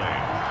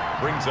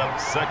 9 brings up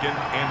 2nd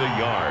and a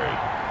yard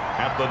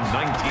at the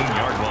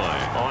 19-yard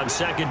line. On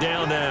 2nd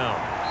down now,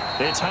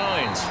 it's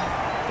Hines.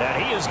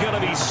 And he is going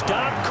to be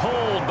stopped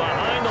cold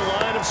behind the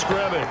line of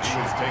scrimmage.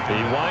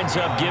 He winds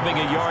up giving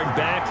a yard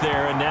back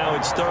there, and now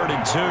it's 3rd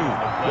and 2.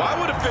 Well, I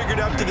would have figured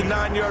after the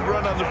 9-yard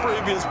run on the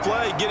previous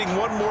play, getting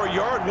 1 more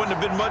yard wouldn't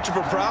have been much of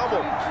a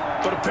problem.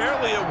 But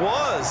apparently it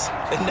was,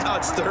 and now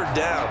it's 3rd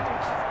down.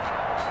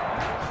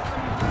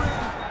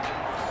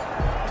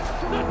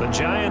 The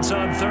Giants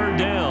on third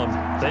down.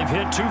 They've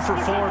hit 2 for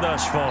 4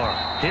 thus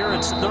far. Here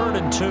it's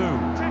 3rd and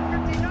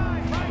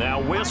 2.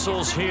 Now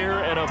whistles here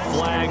and a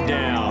flag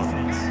down.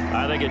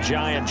 I think a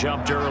Giant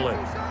jumped early.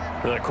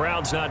 The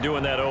crowd's not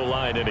doing that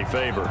O-line any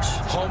favors.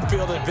 Home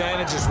field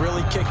advantage is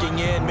really kicking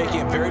in,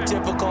 making it very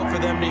difficult for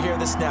them to hear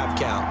the snap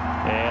count.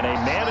 And a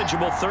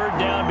manageable third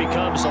down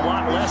becomes a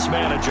lot less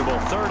manageable.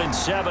 3rd and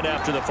 7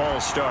 after the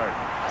false start.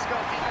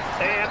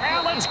 And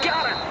Allen's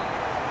got it.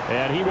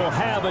 And he will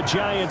have a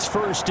Giants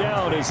first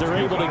down as they're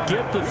able to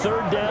get the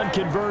third down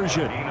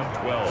conversion.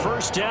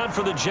 First down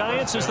for the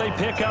Giants as they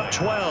pick up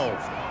 12.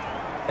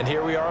 And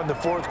here we are in the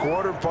 4th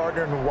quarter,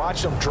 partner, and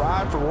watch them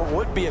drive for what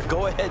would be a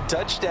go-ahead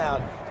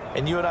touchdown.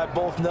 And you and I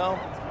both know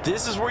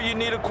this is where you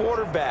need a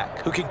quarterback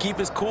who can keep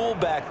his cool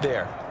back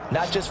there.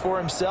 Not just for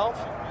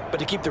himself, but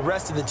to keep the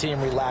rest of the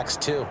team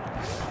relaxed too.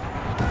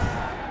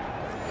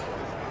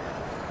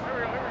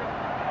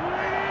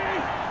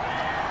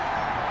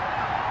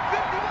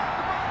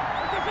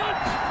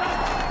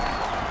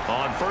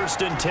 On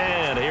 1st and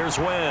 10, here's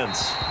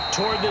Wentz.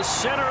 Toward the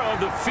center of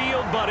the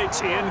field, but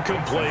it's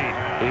incomplete.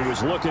 He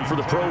was looking for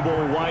the Pro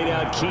Bowl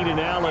wideout Keenan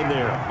Allen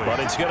there,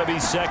 but it's going to be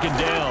 2nd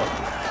down.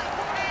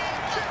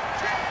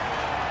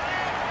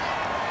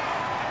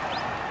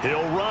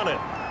 He'll run it.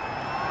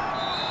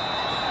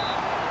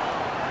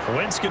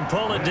 Wentz can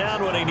pull it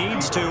down when he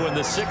needs to, and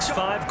the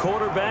 6'5"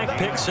 quarterback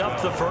picks up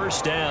the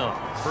first down.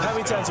 How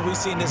many times have we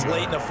seen this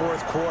late in the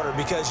 4th quarter?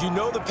 Because you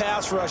know the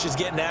pass rush is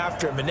getting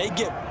after him, and they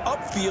get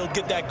upfield,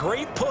 get that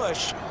great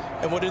push,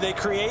 and what do they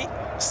create?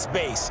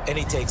 Space, and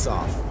he takes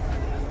off.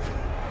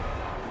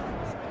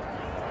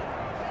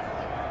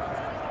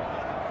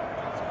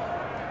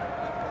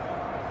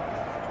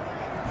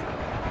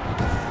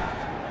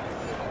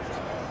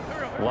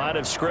 Line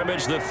of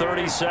scrimmage, the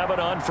 37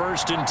 on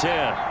 1st and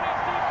 10.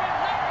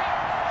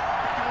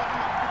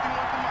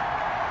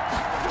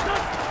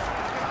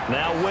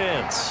 Now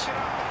Wentz.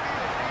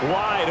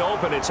 Wide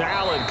open. It's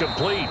Allen,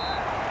 complete.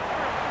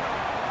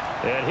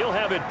 And he'll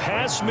have it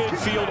past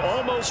midfield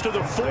almost to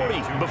the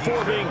 40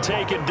 before being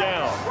taken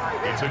down.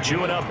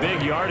 Chewing up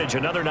big yardage.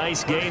 Another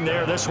nice gain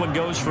there. This one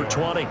goes for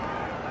 20.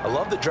 I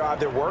love the drive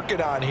they're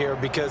working on here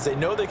because they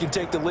know they can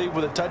take the lead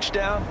with a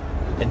touchdown.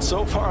 And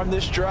so far on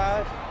this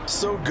drive,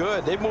 so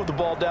good. They've moved the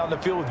ball down the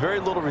field with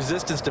very little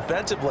resistance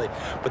defensively,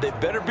 but they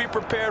better be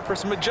prepared for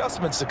some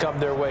adjustments to come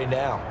their way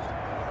now.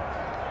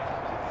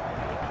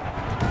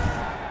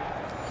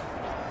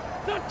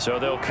 So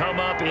they'll come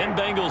up in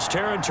Bengals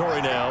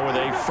territory now with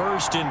a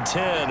 1st and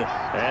 10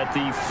 at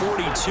the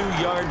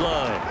 42-yard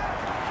line.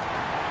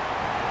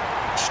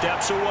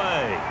 Steps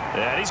away,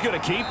 and he's going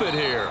to keep it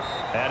here.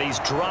 And he's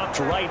dropped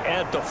right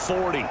at the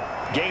 40.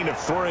 Gain of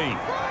 3.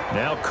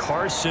 Now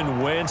Carson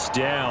Wentz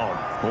down.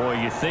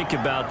 Boy, you think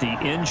about the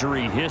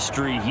injury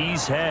history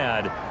he's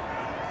had,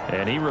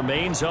 and he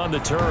remains on the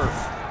turf.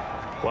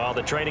 While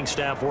the training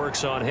staff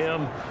works on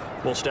him,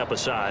 we'll step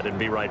aside and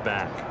be right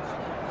back.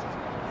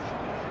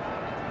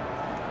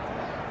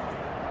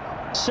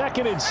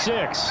 2nd and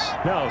 6.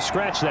 No,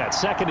 scratch that.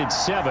 2nd and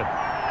 7.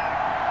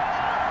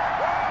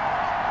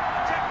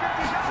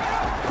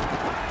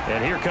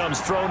 And here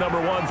comes throw number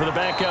 1 for the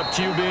backup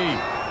QB.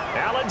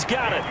 Allen's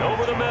got it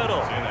over the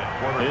middle.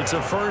 It's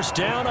a first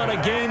down on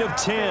a gain of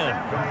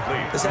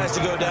 10. This has to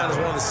go down as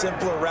one of the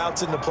simpler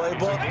routes in the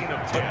playbook,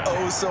 but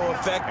oh so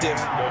effective.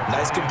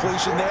 Nice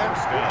completion there.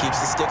 Keeps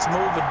the sticks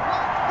moving.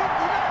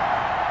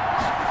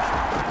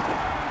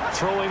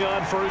 Throwing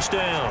on first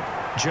down.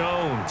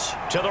 Jones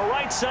to the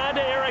right side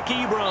to Eric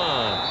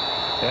Ebron.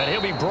 And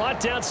he'll be brought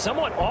down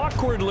somewhat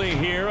awkwardly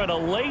here, and a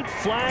late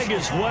flag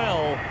as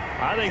well.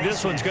 I think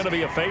this one's going to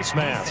be a face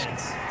mask.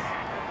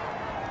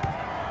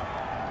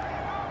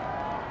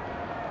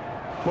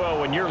 Well,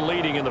 when you're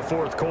leading in the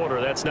 4th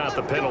quarter, that's not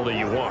the penalty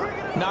you want.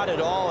 Not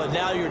at all, and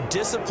now your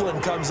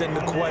discipline comes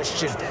into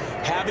question.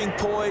 Having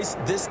poise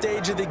this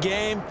stage of the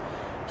game,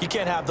 you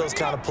can't have those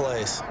kind of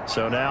plays.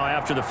 So now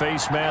after the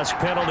face mask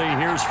penalty,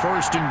 here's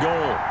 1st and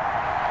goal.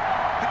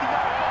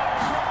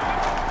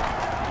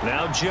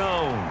 Now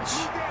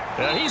Jones.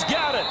 And he's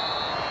got it.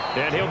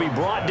 And he'll be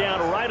brought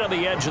down right on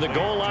the edge of the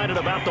goal line at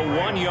about the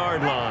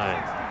 1-yard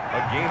line.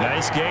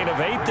 Nice gain of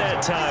 8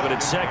 that time, and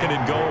it's 2nd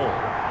and goal.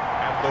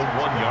 At the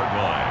 1-yard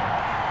line.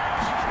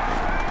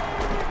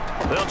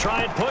 They'll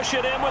try and push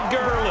it in with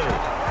Gurley.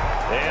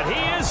 And he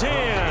is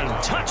in.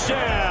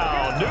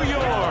 Touchdown, New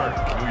York.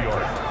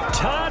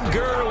 Todd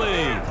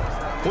Gurley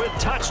with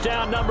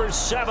touchdown number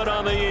 7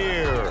 on the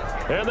year.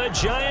 And the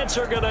Giants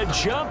are going to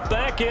jump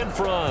back in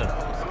front.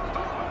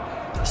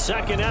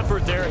 Second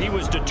effort there. He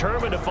was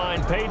determined to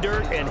find pay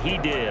dirt, and he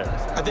did.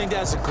 I think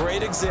that's a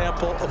great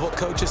example of what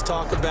coaches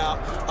talk about,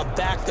 a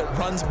back that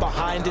runs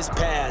behind his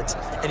pads,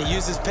 and he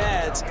uses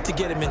pads to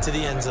get him into the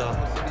end zone.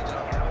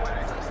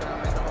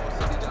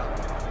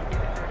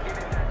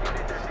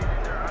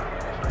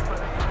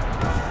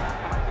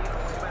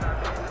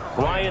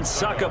 Ryan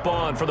Suckup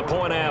on for the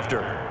point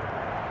after.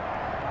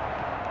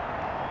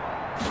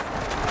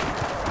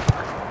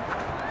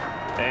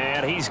 And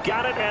And he's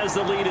got it as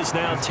the lead is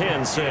now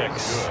 10-6.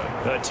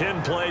 A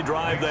 10-play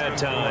drive that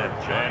time.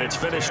 And it's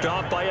finished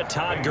off by a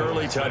Todd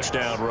Gurley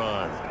touchdown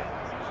run.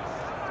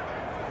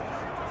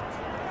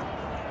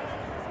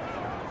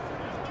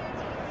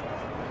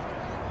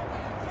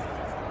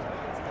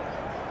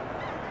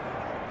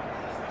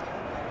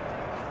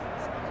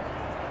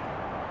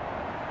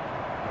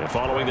 And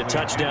following the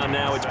touchdown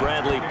now, it's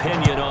Bradley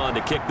Pinion on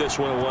to kick this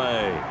one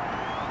away.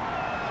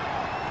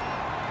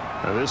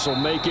 This will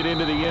make it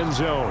into the end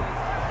zone.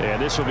 And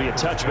this will be a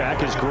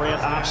touchback as Grant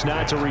opts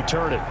not to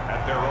return it.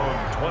 At their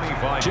own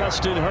 25.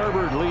 Justin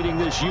Herbert leading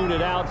this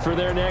unit out for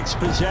their next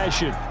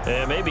possession.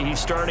 And maybe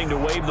he's starting to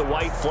wave the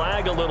white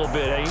flag a little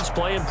bit. He's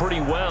playing pretty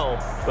well,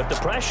 but the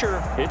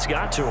pressure, it's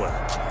got to him.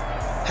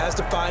 Has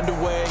to find a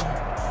way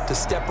to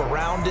step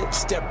around it,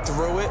 step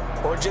through it,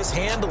 or just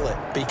handle it.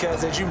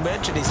 Because as you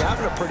mentioned, he's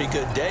having a pretty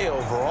good day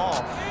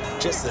overall.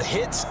 Just the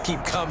hits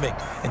keep coming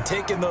and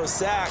taking those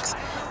sacks.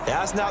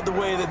 That's not the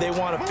way that they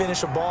want to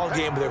finish a ball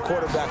game with their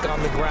quarterback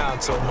on the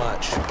ground so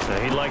much. Now,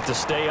 he'd like to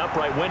stay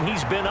upright. When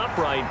he's been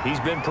upright, he's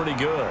been pretty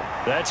good.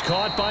 That's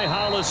caught by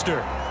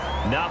Hollister.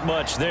 Not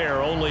much there,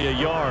 only a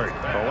yard.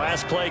 The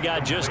last play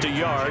got just a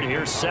yard.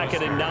 Here's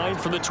 2nd and 9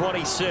 from the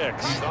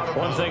 26.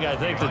 One thing I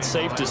think that's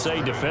safe to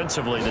say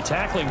defensively, the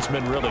tackling's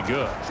been really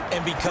good.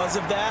 And because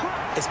of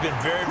that, it's been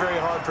very, very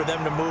hard for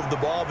them to move the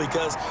ball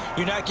because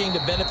you're not getting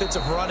the benefits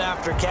of run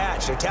after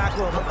catch. They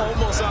tackle him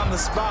almost on the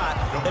spot.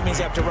 That means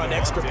you have to run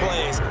extra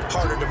plays,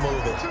 harder to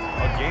move it.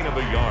 A gain of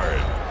a yard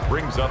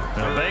brings up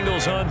the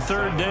Bengals on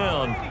 3rd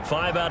down.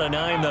 5 out of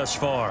 9 thus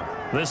far.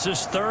 This is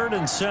 3rd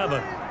and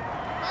 7.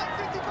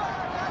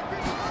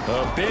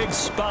 A big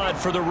spot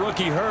for the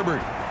rookie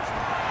Herbert.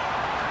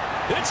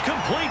 It's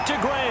complete to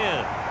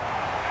Grant.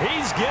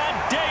 He's got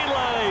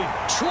daylight.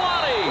 20.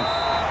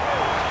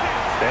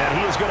 And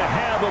he is going to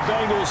have a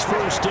Bengals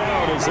first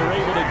down as they're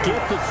able to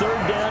get the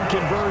 3rd down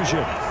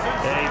conversion.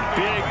 A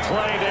big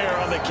play there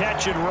on the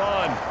catch and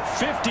run.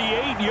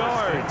 58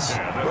 yards.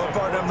 Well,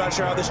 partner, I'm not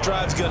sure how this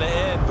drive's going to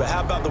end, but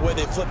how about the way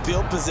they flipped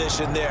field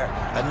position there?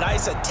 A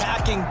nice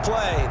attacking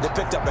play. They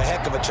picked up a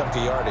heck of a chunk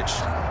of yardage.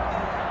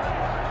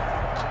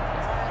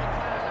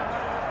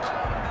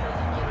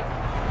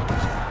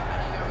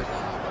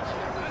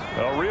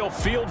 A real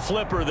field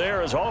flipper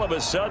there as all of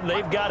a sudden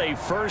they've got a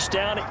first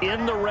down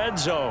in the red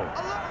zone.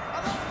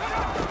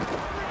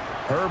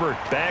 Herbert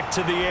back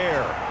to the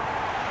air.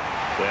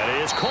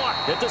 That is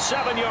caught at the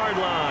 7-yard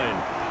line.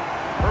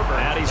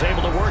 And he's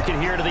able to work it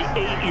here to the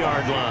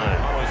 8-yard line.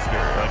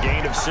 A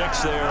gain of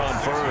 6 there on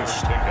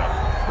first.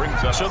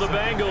 So the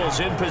Bengals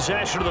in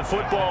possession of the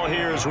football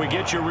here as we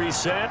get you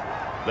reset.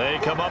 They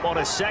come up on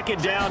a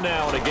 2nd down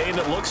now in a game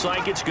that looks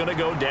like it's going to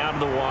go down to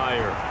the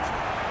wire.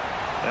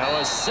 Now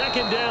a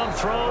 2nd down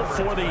throw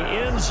for the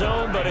end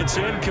zone, but it's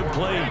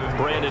incomplete.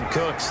 Brandon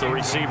Cooks, the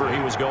receiver he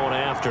was going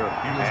after.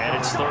 And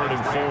it's 3rd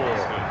and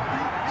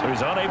 4. So he's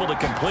unable to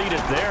complete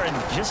it there, and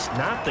just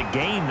not the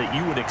game that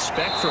you would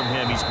expect from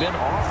him. He's been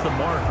off the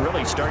mark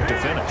really start to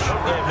finish.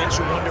 Yeah, it makes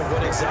you wonder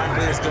what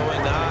exactly is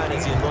going on.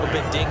 Is he a little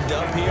bit dinged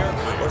up here,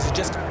 or is he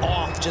just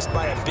off just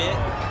by a bit?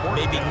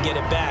 Maybe he can get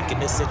it back in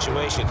this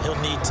situation. He'll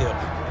need to.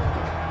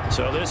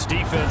 So this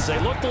defense, they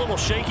looked a little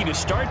shaky to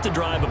start the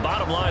drive, but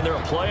bottom line, they're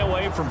a play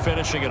away from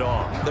finishing it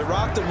off. They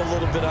rocked them a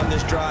little bit on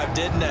this drive,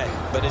 didn't they?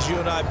 But as you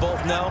and I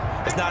both know,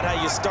 it's not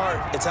how you start,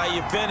 it's how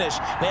you finish.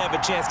 They have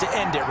a chance to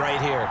end it right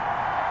here.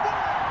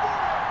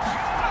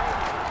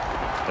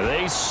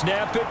 They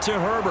snap it to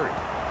Herbert.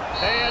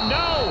 And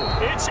no,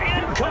 it's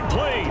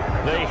incomplete.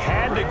 They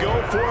had to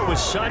go for it with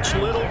such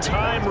little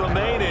time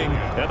remaining,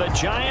 and the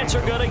Giants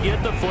are going to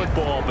get the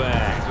football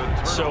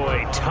back. So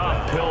a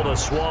tough pill to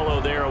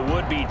swallow there. A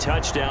would-be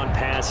touchdown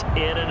pass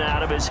in and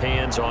out of his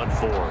hands on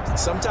 4th.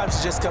 Sometimes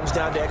it just comes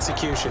down to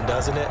execution,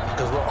 doesn't it?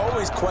 Because we're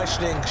always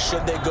questioning,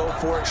 should they go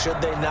for it,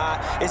 should they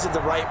not? Is it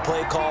the right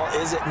play call,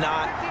 is it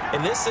not?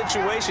 In this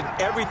situation,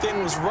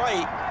 everything was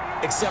right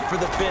except for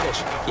the finish.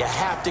 You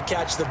have to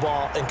catch the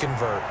ball and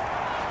convert.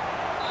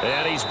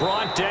 And he's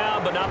brought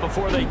down, but not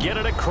before they get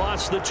it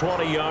across the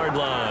 20-yard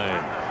line.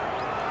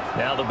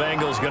 Now the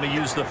Bengals going to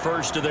use the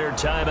first of their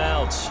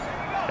timeouts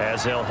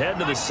as they'll head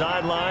to the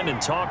sideline and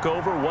talk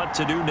over what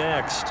to do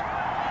next.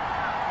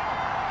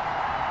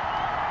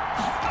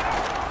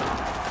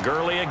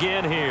 Gurley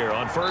again here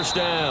on 1st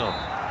down.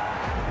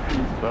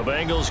 The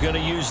Bengals going to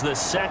use the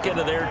 2nd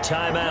of their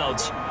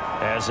timeouts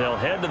as they'll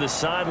head to the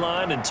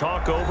sideline and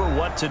talk over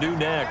what to do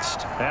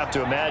next. Have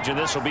to imagine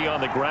this will be on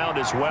the ground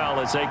as well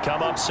as they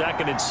come up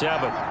 2nd and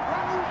 7.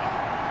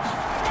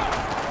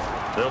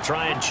 They'll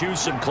try and chew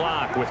some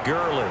clock with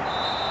Gurley.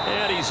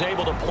 And he's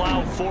able to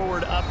plow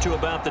forward up to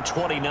about the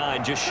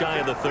 29, just shy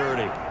of the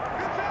 30.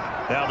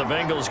 Now the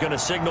Bengals going to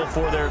signal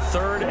for their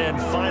 3rd and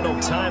final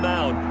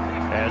timeout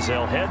as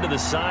they'll head to the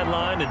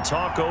sideline and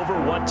talk over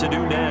what to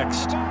do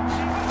next.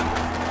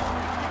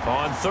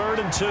 On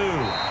 3rd and 2,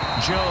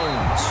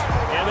 Jones.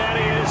 And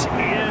that is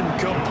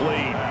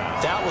incomplete.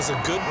 That was a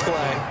good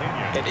play,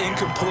 an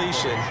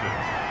incompletion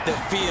that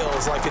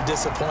feels like a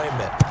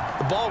disappointment.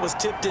 The ball was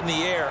tipped in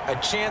the air, a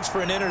chance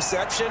for an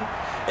interception,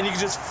 and you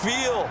can just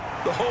feel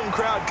the home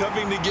crowd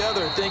coming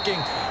together thinking,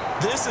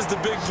 this is the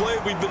big play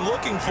we've been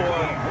looking for.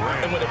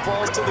 And when it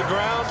falls to the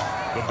ground,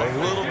 a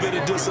little bit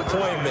of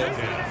disappointment,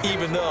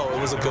 even though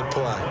it was a good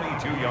play.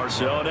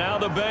 So now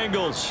the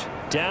Bengals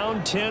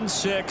down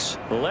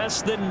 10-6,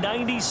 less than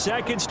 90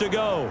 seconds to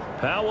go.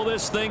 How will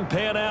this thing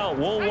pan out?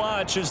 We'll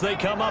watch as they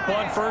come up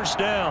on first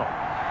down.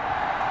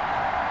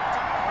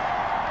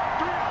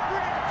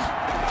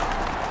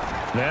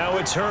 Now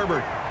it's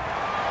Herbert.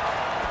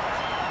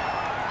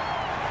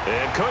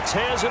 And Cooks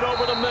has it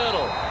over the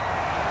middle.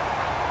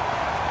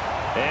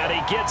 And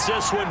he gets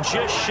this one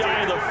just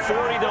shy of the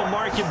 40. They'll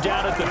mark him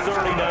down at the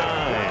 39.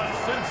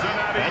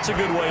 That's a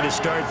good way to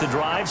start the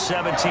drive.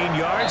 17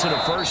 yards and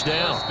a first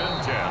down.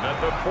 At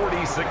the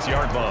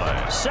 46-yard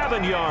line.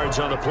 7 yards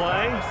on the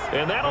play,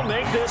 and that'll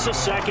make this a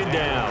second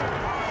down.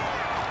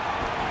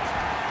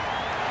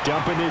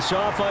 Dumping this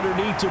off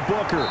underneath to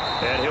Booker,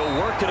 and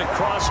he'll work it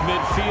across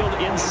midfield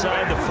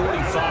inside the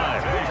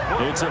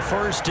 45. It's a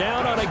first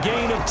down on a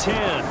gain of 10.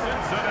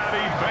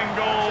 Cincinnati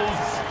Bengals.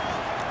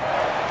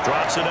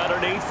 Drops it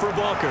underneath for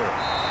Booker.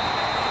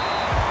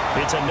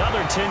 It's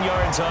another 10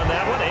 yards on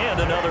that one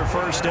and another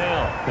first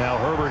down. Now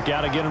Herbert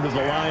got to get him to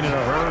the line in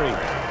a hurry.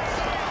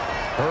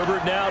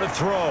 Herbert now to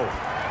throw.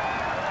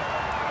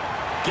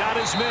 Got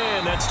his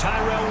man. That's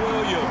Tyrell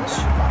Williams.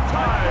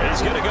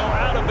 He's going to go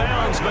out of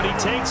bounds, but he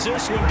takes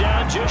this one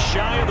down just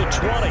shy of the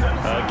 20.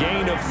 A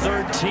gain of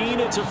 13.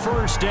 It's a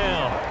first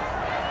down.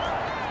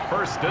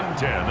 First and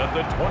 10 at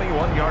the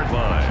 21-yard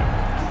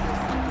line.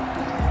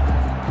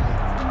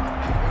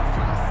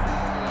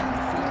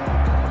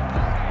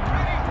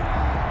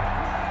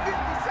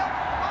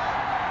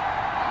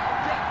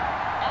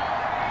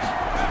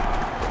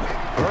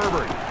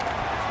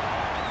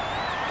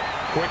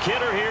 Quick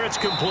hitter here. It's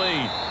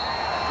complete.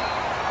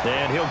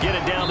 And he'll get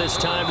it down this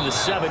time to the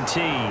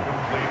 17.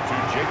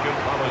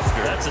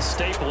 That's a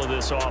staple of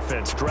this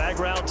offense. Drag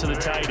route to the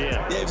tight end.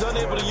 Yeah, he was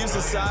unable to use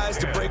his size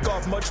to break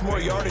off much more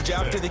yardage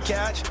after the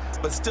catch,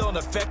 but still an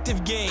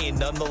effective gain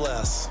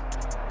nonetheless.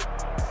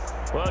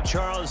 Well,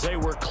 Charles, they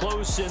were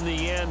close in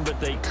the end, but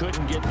they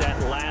couldn't get that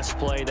last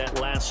play,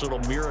 that last little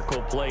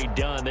miracle play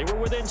done. They were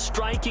within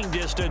striking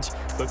distance,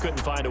 but couldn't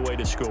find a way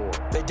to score.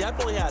 They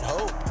definitely had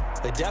hope.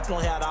 They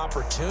definitely had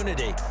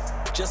opportunity.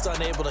 Just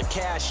unable to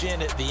cash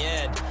in at the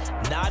end.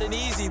 Not an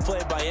easy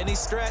play by any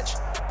stretch,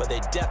 but they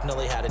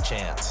definitely had a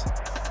chance.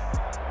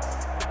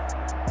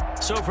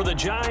 So for the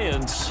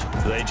Giants,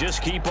 they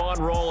just keep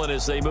on rolling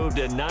as they move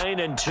to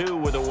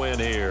 9-2 with a win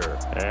here.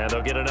 And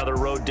they'll get another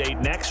road date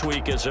next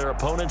week as their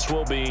opponents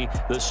will be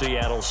the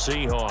Seattle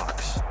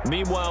Seahawks.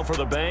 Meanwhile, for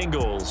the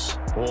Bengals,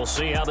 we'll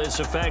see how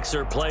this affects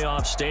their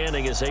playoff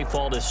standing as they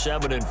fall to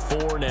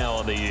 7-4 now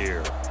on the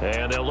year.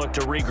 And they'll look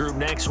to regroup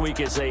next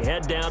week as they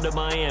head down to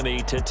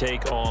Miami to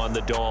take on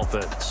the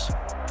Dolphins.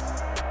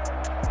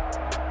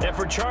 And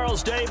for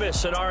Charles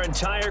Davis and our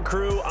entire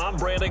crew, I'm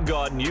Brandon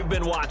Gaudin. You've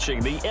been watching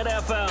the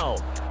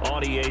NFL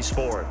on EA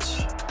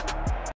Sports.